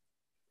fire.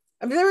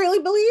 I mean, I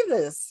really believe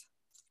this.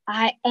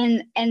 I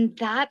and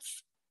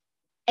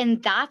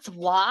that's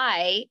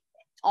why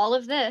all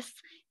of this,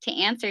 to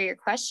answer your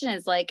question,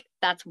 is like,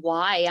 that's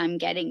why I'm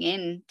getting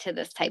into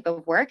this type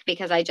of work,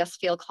 because I just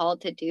feel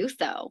called to do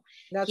so,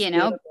 That's you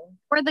know beautiful.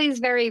 for these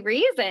very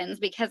reasons.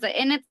 Because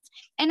and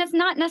it's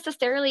not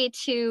necessarily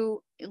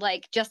to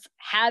like just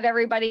have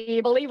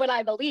everybody believe what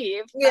I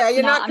believe. Yeah,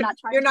 That's not, I'm not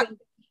you're trying not to,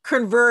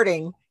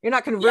 converting. You're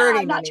not yeah, I'm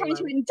converting not trying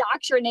to anyone.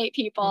 indoctrinate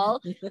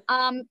people.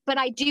 But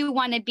I do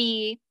want to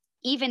be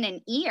even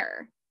an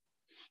ear,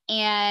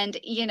 and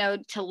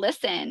to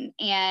listen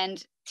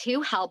and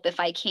to help if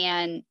I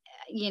can,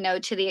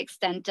 to the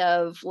extent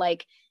of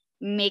like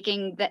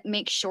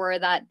make sure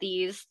that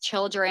these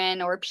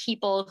children or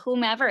people,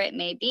 whomever it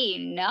may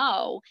be,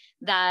 know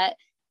that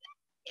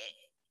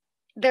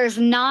there's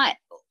not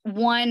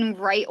one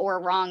right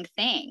or wrong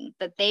thing,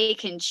 that they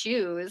can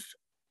choose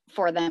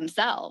for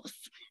themselves.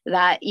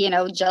 That,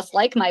 just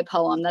like my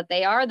poem, that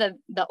they are the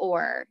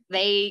oar,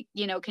 they,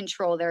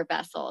 control their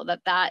vessel,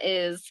 that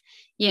is,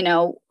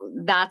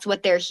 that's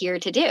what they're here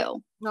to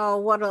do. Oh,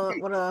 what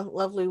a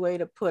lovely way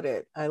to put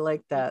it. I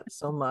like that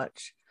so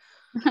much.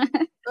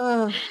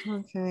 Oh,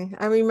 okay.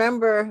 I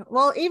remember,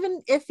 well,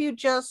 even if you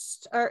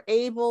just are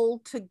able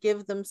to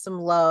give them some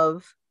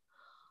love,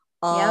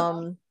 Yep.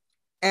 um,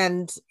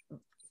 and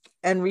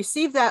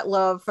receive that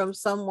love from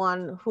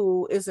someone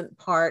who isn't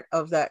part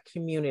of that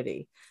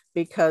community,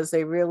 because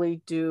they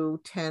really do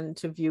tend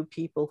to view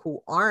people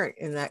who aren't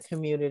in that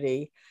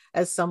community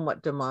as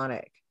somewhat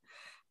demonic.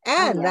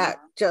 Oh And yeah. that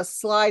just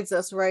slides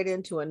us right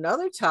into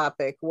another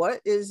topic. What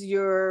is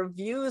your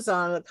views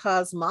on the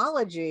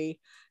cosmology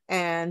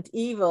and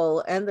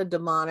evil and the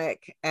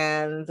demonic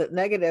and the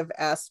negative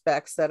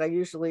aspects that I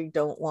usually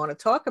don't want to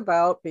talk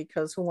about,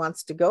 because who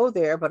wants to go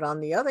there? But on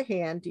the other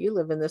hand, you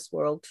live in this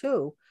world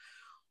too.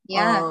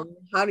 Yeah.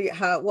 How do you,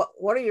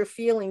 what are your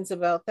feelings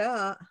about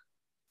that?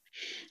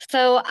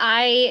 So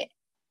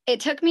it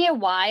took me a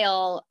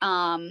while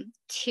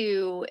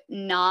to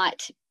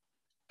not,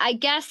 I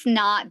guess,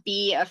 not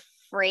be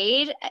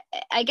afraid.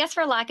 I guess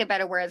for lack of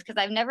better words,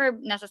 because I've never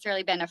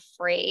necessarily been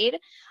afraid,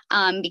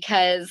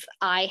 because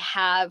I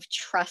have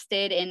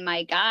trusted in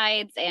my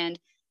guides. And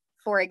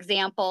for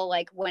example,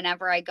 like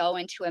whenever I go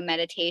into a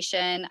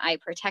meditation, I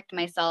protect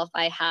myself.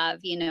 I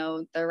have,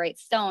 the right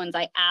stones.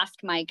 I ask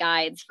my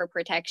guides for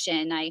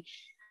protection.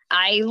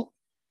 I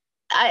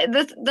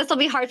this will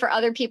be hard for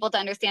other people to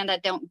understand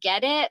that don't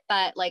get it,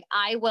 but like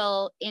I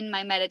will in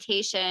my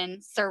meditation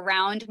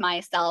surround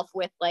myself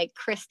with like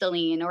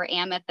crystalline or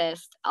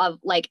amethyst of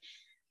like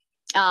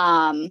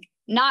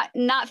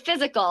not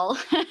physical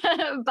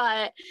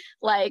but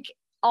like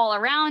all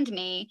around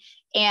me,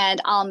 and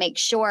I'll make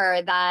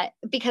sure that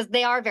because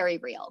they are very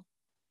real.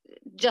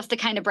 Just to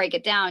kind of break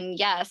it down,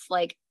 yes,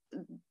 like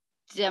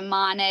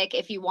demonic,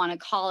 if you want to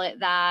call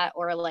it that,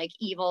 or like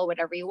evil,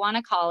 whatever you want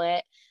to call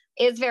it,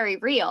 is very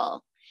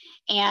real.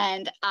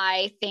 And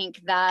I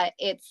think that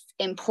it's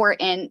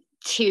important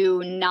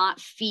to not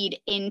feed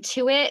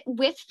into it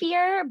with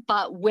fear,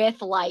 but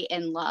with light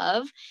and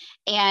love.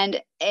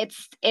 And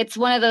it's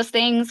one of those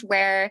things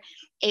where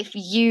if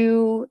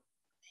you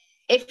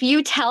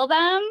tell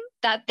them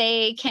that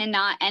they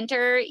cannot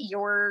enter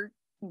your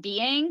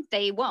being,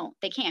 they won't.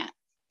 They can't.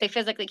 They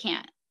physically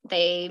can't.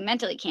 They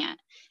mentally can't.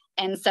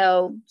 And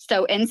so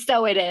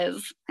it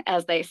is,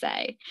 as they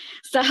say.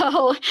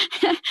 So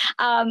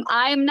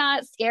I'm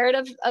not scared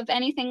of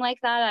anything like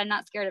that. I'm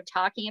not scared of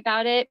talking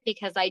about it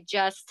because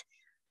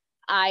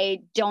I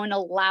don't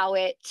allow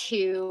it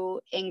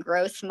to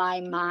engross my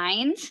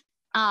mind.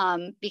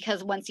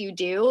 Because once you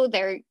do,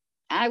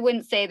 I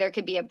wouldn't say there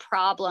could be a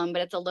problem,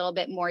 but it's a little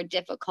bit more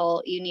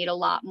difficult. You need a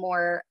lot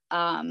more,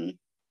 I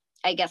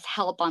guess,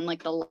 help on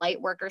like the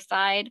light worker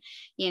side,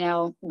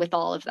 with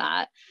all of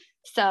that.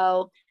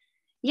 So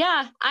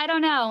yeah, I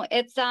don't know.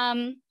 It's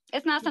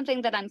not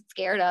something that I'm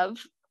scared of.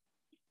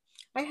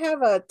 I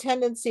have a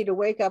tendency to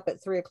wake up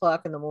at 3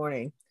 o'clock in the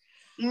morning.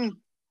 Mm,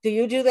 Do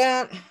you do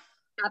that?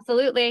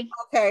 absolutely.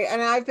 Okay,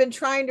 and I've been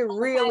trying to All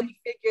the really time.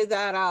 figure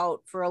that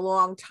out for a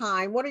long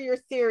time. What are your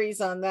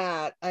theories on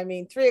that? I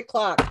mean, 3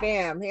 o'clock,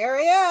 bam, here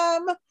I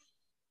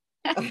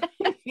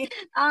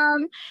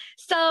am.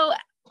 So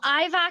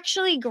I've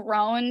actually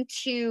grown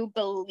to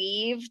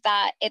believe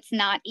that it's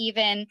not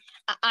even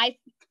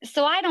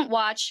so I don't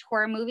watch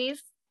horror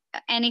movies,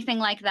 anything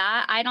like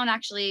that. I don't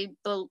actually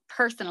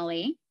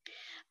personally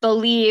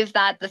believe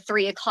that the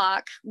 3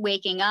 o'clock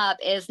waking up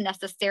is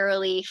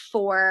necessarily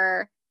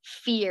for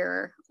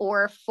fear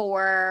or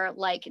for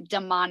like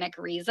demonic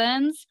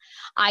reasons.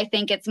 I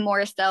think it's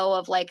more so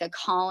of like a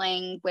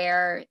calling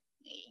where,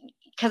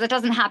 because it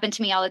doesn't happen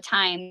to me all the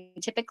time.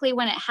 Typically,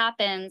 when it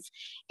happens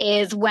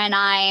is when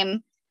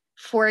I'm,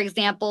 for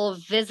example,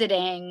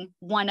 visiting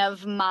one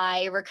of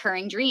my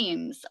recurring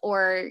dreams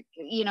or,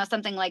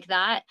 something like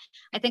that.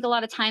 I think a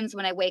lot of times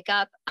when I wake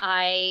up,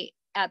 at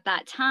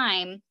that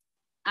time,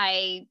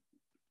 I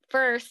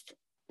first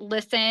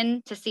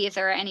listen to see if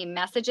there are any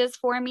messages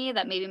for me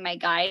that maybe my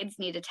guides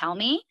need to tell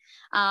me.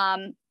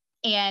 And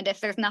if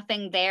there's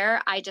nothing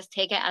there, I just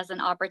take it as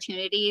an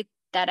opportunity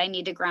that I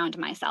need to ground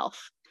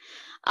myself.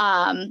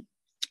 And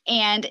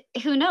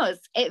who knows,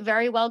 it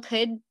very well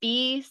could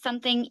be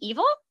something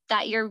evil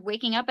that you're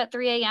waking up at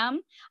 3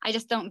 a.m. I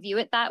just don't view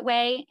it that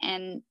way.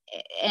 And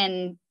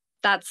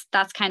that's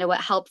kind of what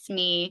helps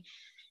me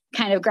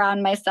kind of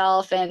ground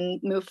myself and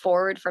move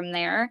forward from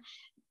there.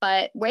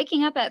 But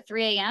waking up at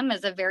 3 a.m.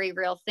 is a very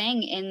real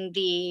thing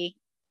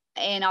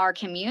in our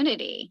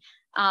community.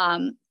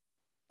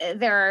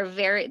 There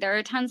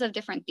are tons of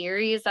different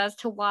theories as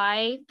to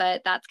why,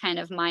 but that's kind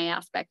of my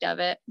aspect of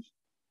it.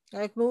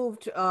 I've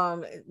moved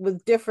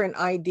with different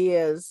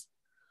ideas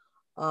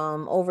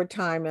over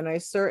time, and I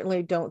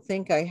certainly don't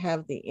think I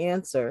have the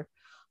answer.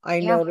 I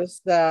Yeah.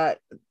 noticed that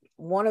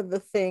one of the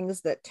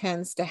things that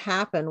tends to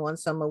happen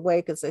once I'm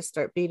awake is I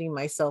start beating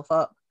myself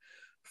up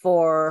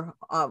for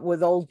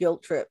with old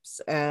guilt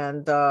trips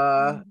and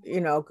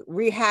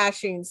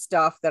rehashing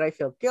stuff that I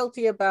feel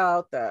guilty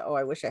about, that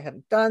I wish I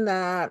hadn't done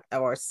that,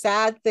 or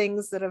sad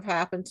things that have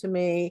happened to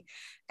me.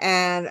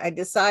 And I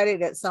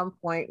decided at some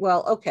point,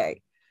 well,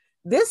 okay,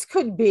 this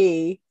could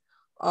be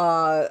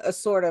a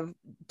sort of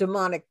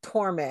demonic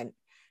torment,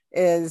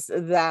 is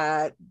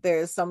that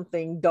there's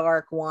something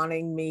dark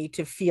wanting me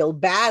to feel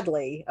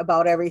badly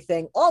about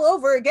everything all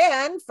over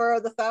again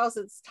for the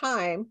thousandth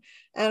time.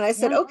 And I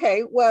said, Yeah.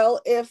 okay, well,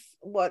 if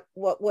what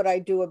would I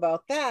do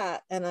about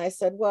that? And I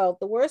said, well,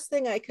 the worst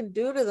thing I can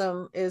do to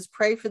them is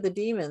pray for the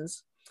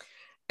demons.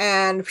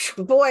 And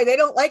boy, they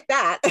don't like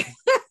that. They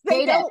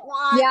Hate it. don't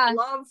want Yeah.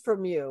 love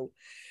from you.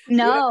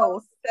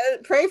 No.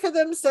 Pray for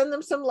them, send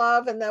them some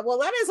love. And then, well,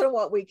 that isn't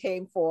what we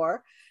came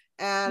for.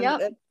 And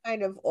Yep.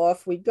 kind of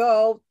off we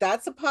go.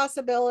 That's a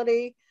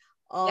possibility.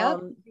 Yep.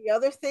 The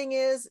other thing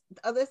is,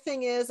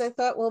 I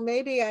thought, well,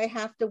 maybe I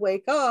have to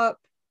wake up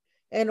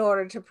in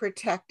order to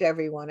protect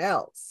everyone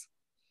else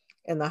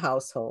in the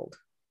household.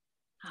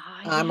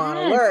 Ah, I'm on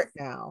yes. alert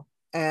now.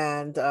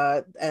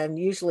 and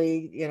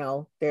usually,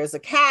 there's a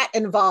cat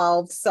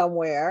involved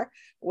somewhere,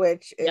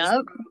 which is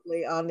Yep.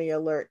 probably on the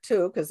alert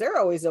too, because they're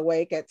always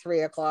awake at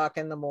 3 o'clock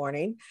in the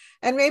morning.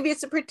 And maybe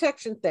it's a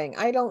protection thing.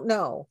 I don't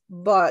know,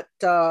 but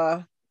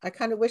I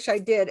kind of wish I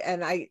did.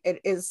 And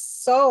it is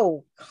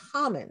so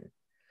common.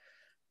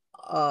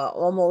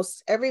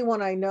 Almost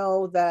everyone I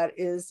know that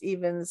is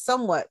even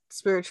somewhat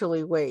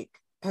spiritually awake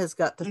has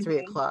got the 3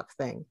 o'clock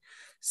thing.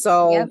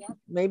 So Yep.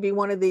 maybe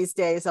one of these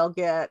days I'll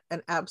get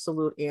an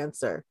absolute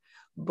answer.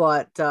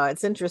 But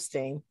it's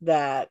interesting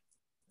that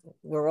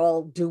we're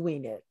all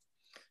doing it.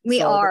 We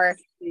So are.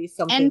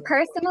 something. And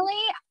personally,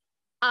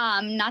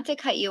 not to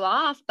cut you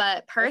off,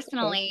 but Okay.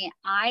 personally,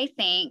 I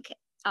think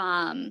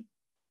that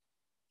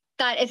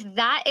if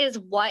that is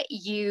what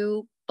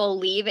you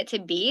believe it to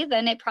be,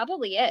 then it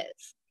probably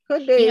is.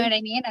 Could You know be. what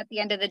I mean? At the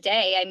end of the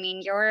day, I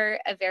mean,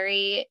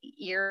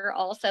 you're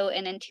also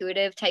an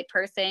intuitive type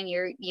person.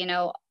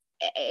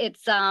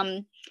 It's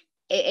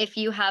if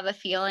you have a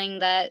feeling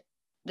that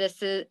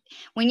this is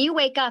when you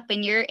wake up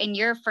and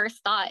your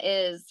first thought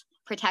is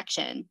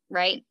protection,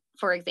 right?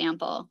 For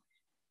example,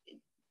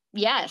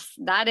 yes,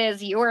 that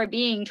is you're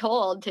being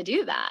told to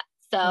do that.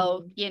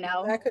 So,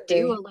 That could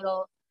do be. a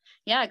little,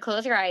 yeah,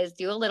 close your eyes,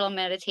 do a little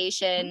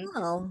meditation.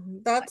 Oh,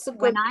 that's a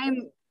When good I'm,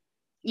 point.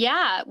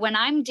 yeah, when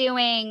I'm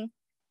doing,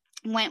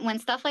 when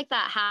stuff like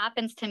that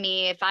happens to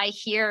me, if I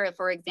hear,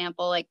 for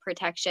example, like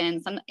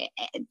protection,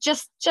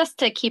 just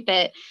to keep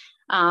it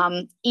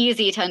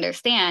easy to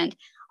understand,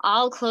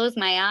 I'll close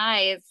my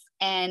eyes,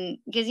 and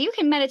because you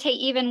can meditate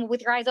even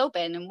with your eyes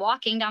open and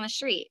walking down the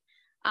street.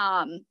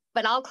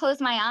 But I'll close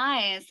my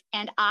eyes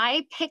and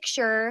I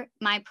picture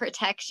my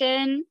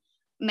protection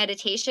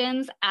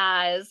meditations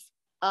as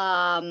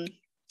how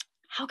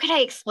could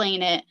I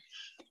explain it?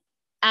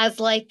 As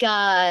like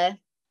a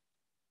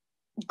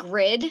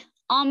grid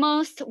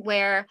almost,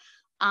 where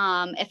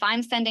if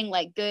I'm sending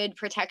like good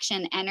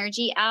protection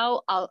energy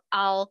out,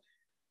 I'll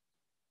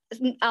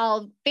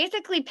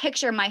basically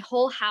picture my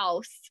whole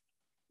house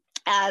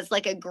as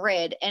like a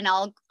grid, and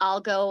I'll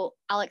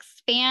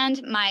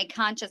expand my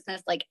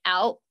consciousness like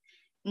out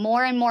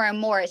more and more and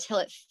more until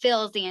it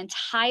fills the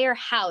entire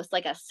house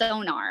like a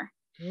sonar.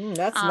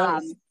 That's nice.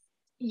 um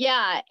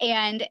yeah,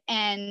 and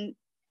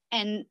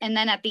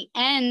then at the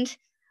end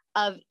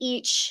of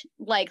each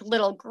like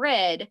little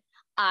grid,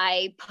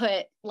 I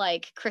put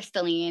like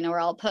crystalline, or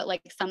I'll put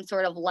like some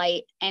sort of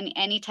light and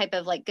any type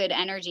of like good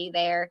energy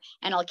there,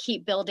 and I'll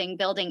keep building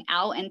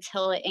out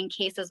until it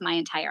encases my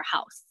entire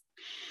house.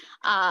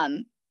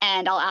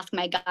 And I'll ask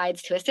my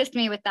guides to assist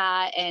me with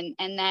that, and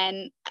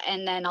then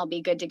I'll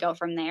be good to go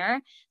from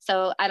there.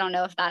 So I don't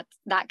know if that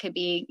could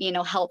be,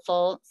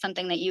 helpful,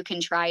 something that you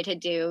can try to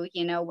do,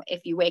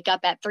 if you wake up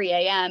at 3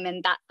 a.m.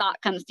 and that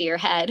thought comes to your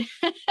head.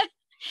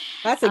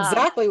 That's um,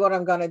 exactly what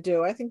I'm going to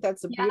do. I think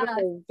that's a yeah,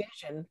 beautiful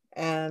vision,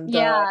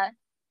 yeah,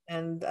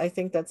 and I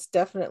think that's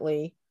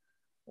definitely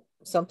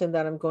something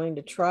that I'm going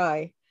to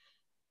try.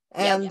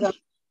 yep, And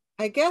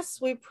I guess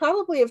we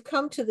probably have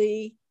come to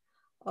the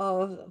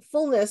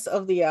fullness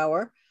of the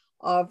hour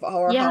of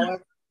our yeah.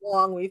 however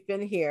long we've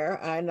been here.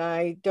 And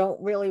I don't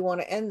really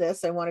want to end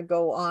this. I want to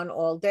go on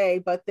all day,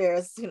 but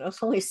there's,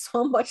 only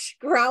so much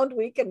ground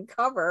we can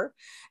cover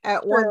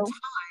at one True. time.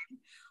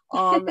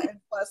 And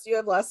plus you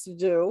have less to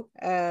do.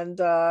 And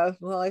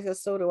well, I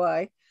guess so do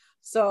I.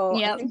 So I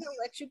Yep. think I'll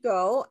let you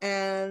go.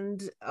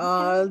 And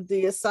Okay.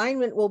 the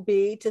assignment will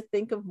be to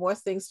think of more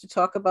things to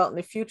talk about in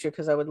the future,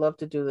 because I would love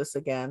to do this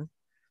again.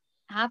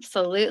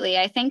 Absolutely.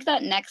 I think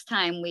that next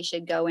time we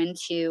should go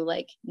into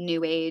like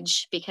new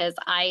age, because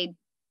I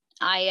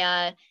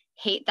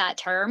hate that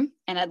term,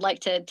 and I'd like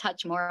to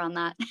touch more on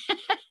that.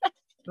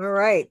 All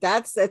right,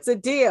 that's a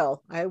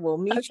deal. I will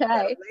meet you at a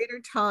Okay.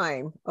 later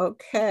time.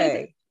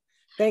 Okay.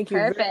 Thank you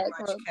very Perfect.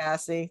 much, Well,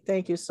 Cassie.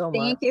 Thank you so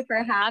thank much. you for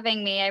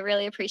having me. I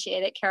really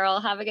appreciate it, Carol.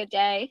 Have a good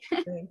day.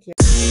 Thank you.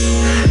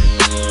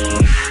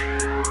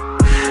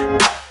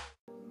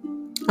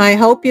 I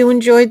hope you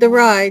enjoyed the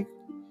ride.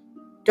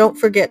 Don't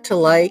forget to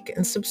like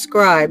and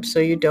subscribe so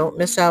you don't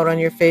miss out on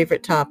your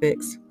favorite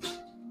topics.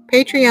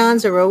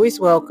 Patreons are always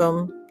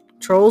welcome.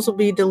 Trolls will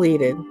be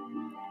deleted.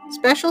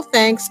 Special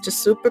thanks to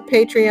Super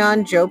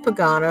Patreon Joe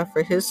Pagana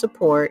for his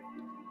support,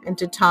 and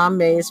to Tom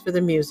Mays for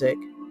the music.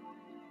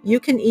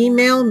 You can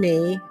email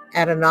me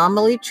at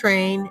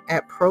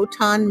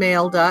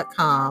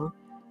anomalytrain@protonmail.com,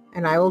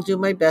 and I will do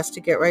my best to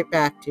get right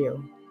back to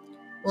you.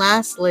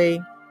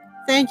 Lastly,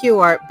 thank you,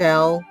 Art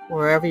Bell,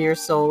 wherever your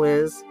soul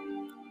is.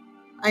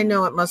 I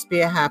know it must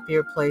be a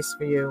happier place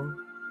for you.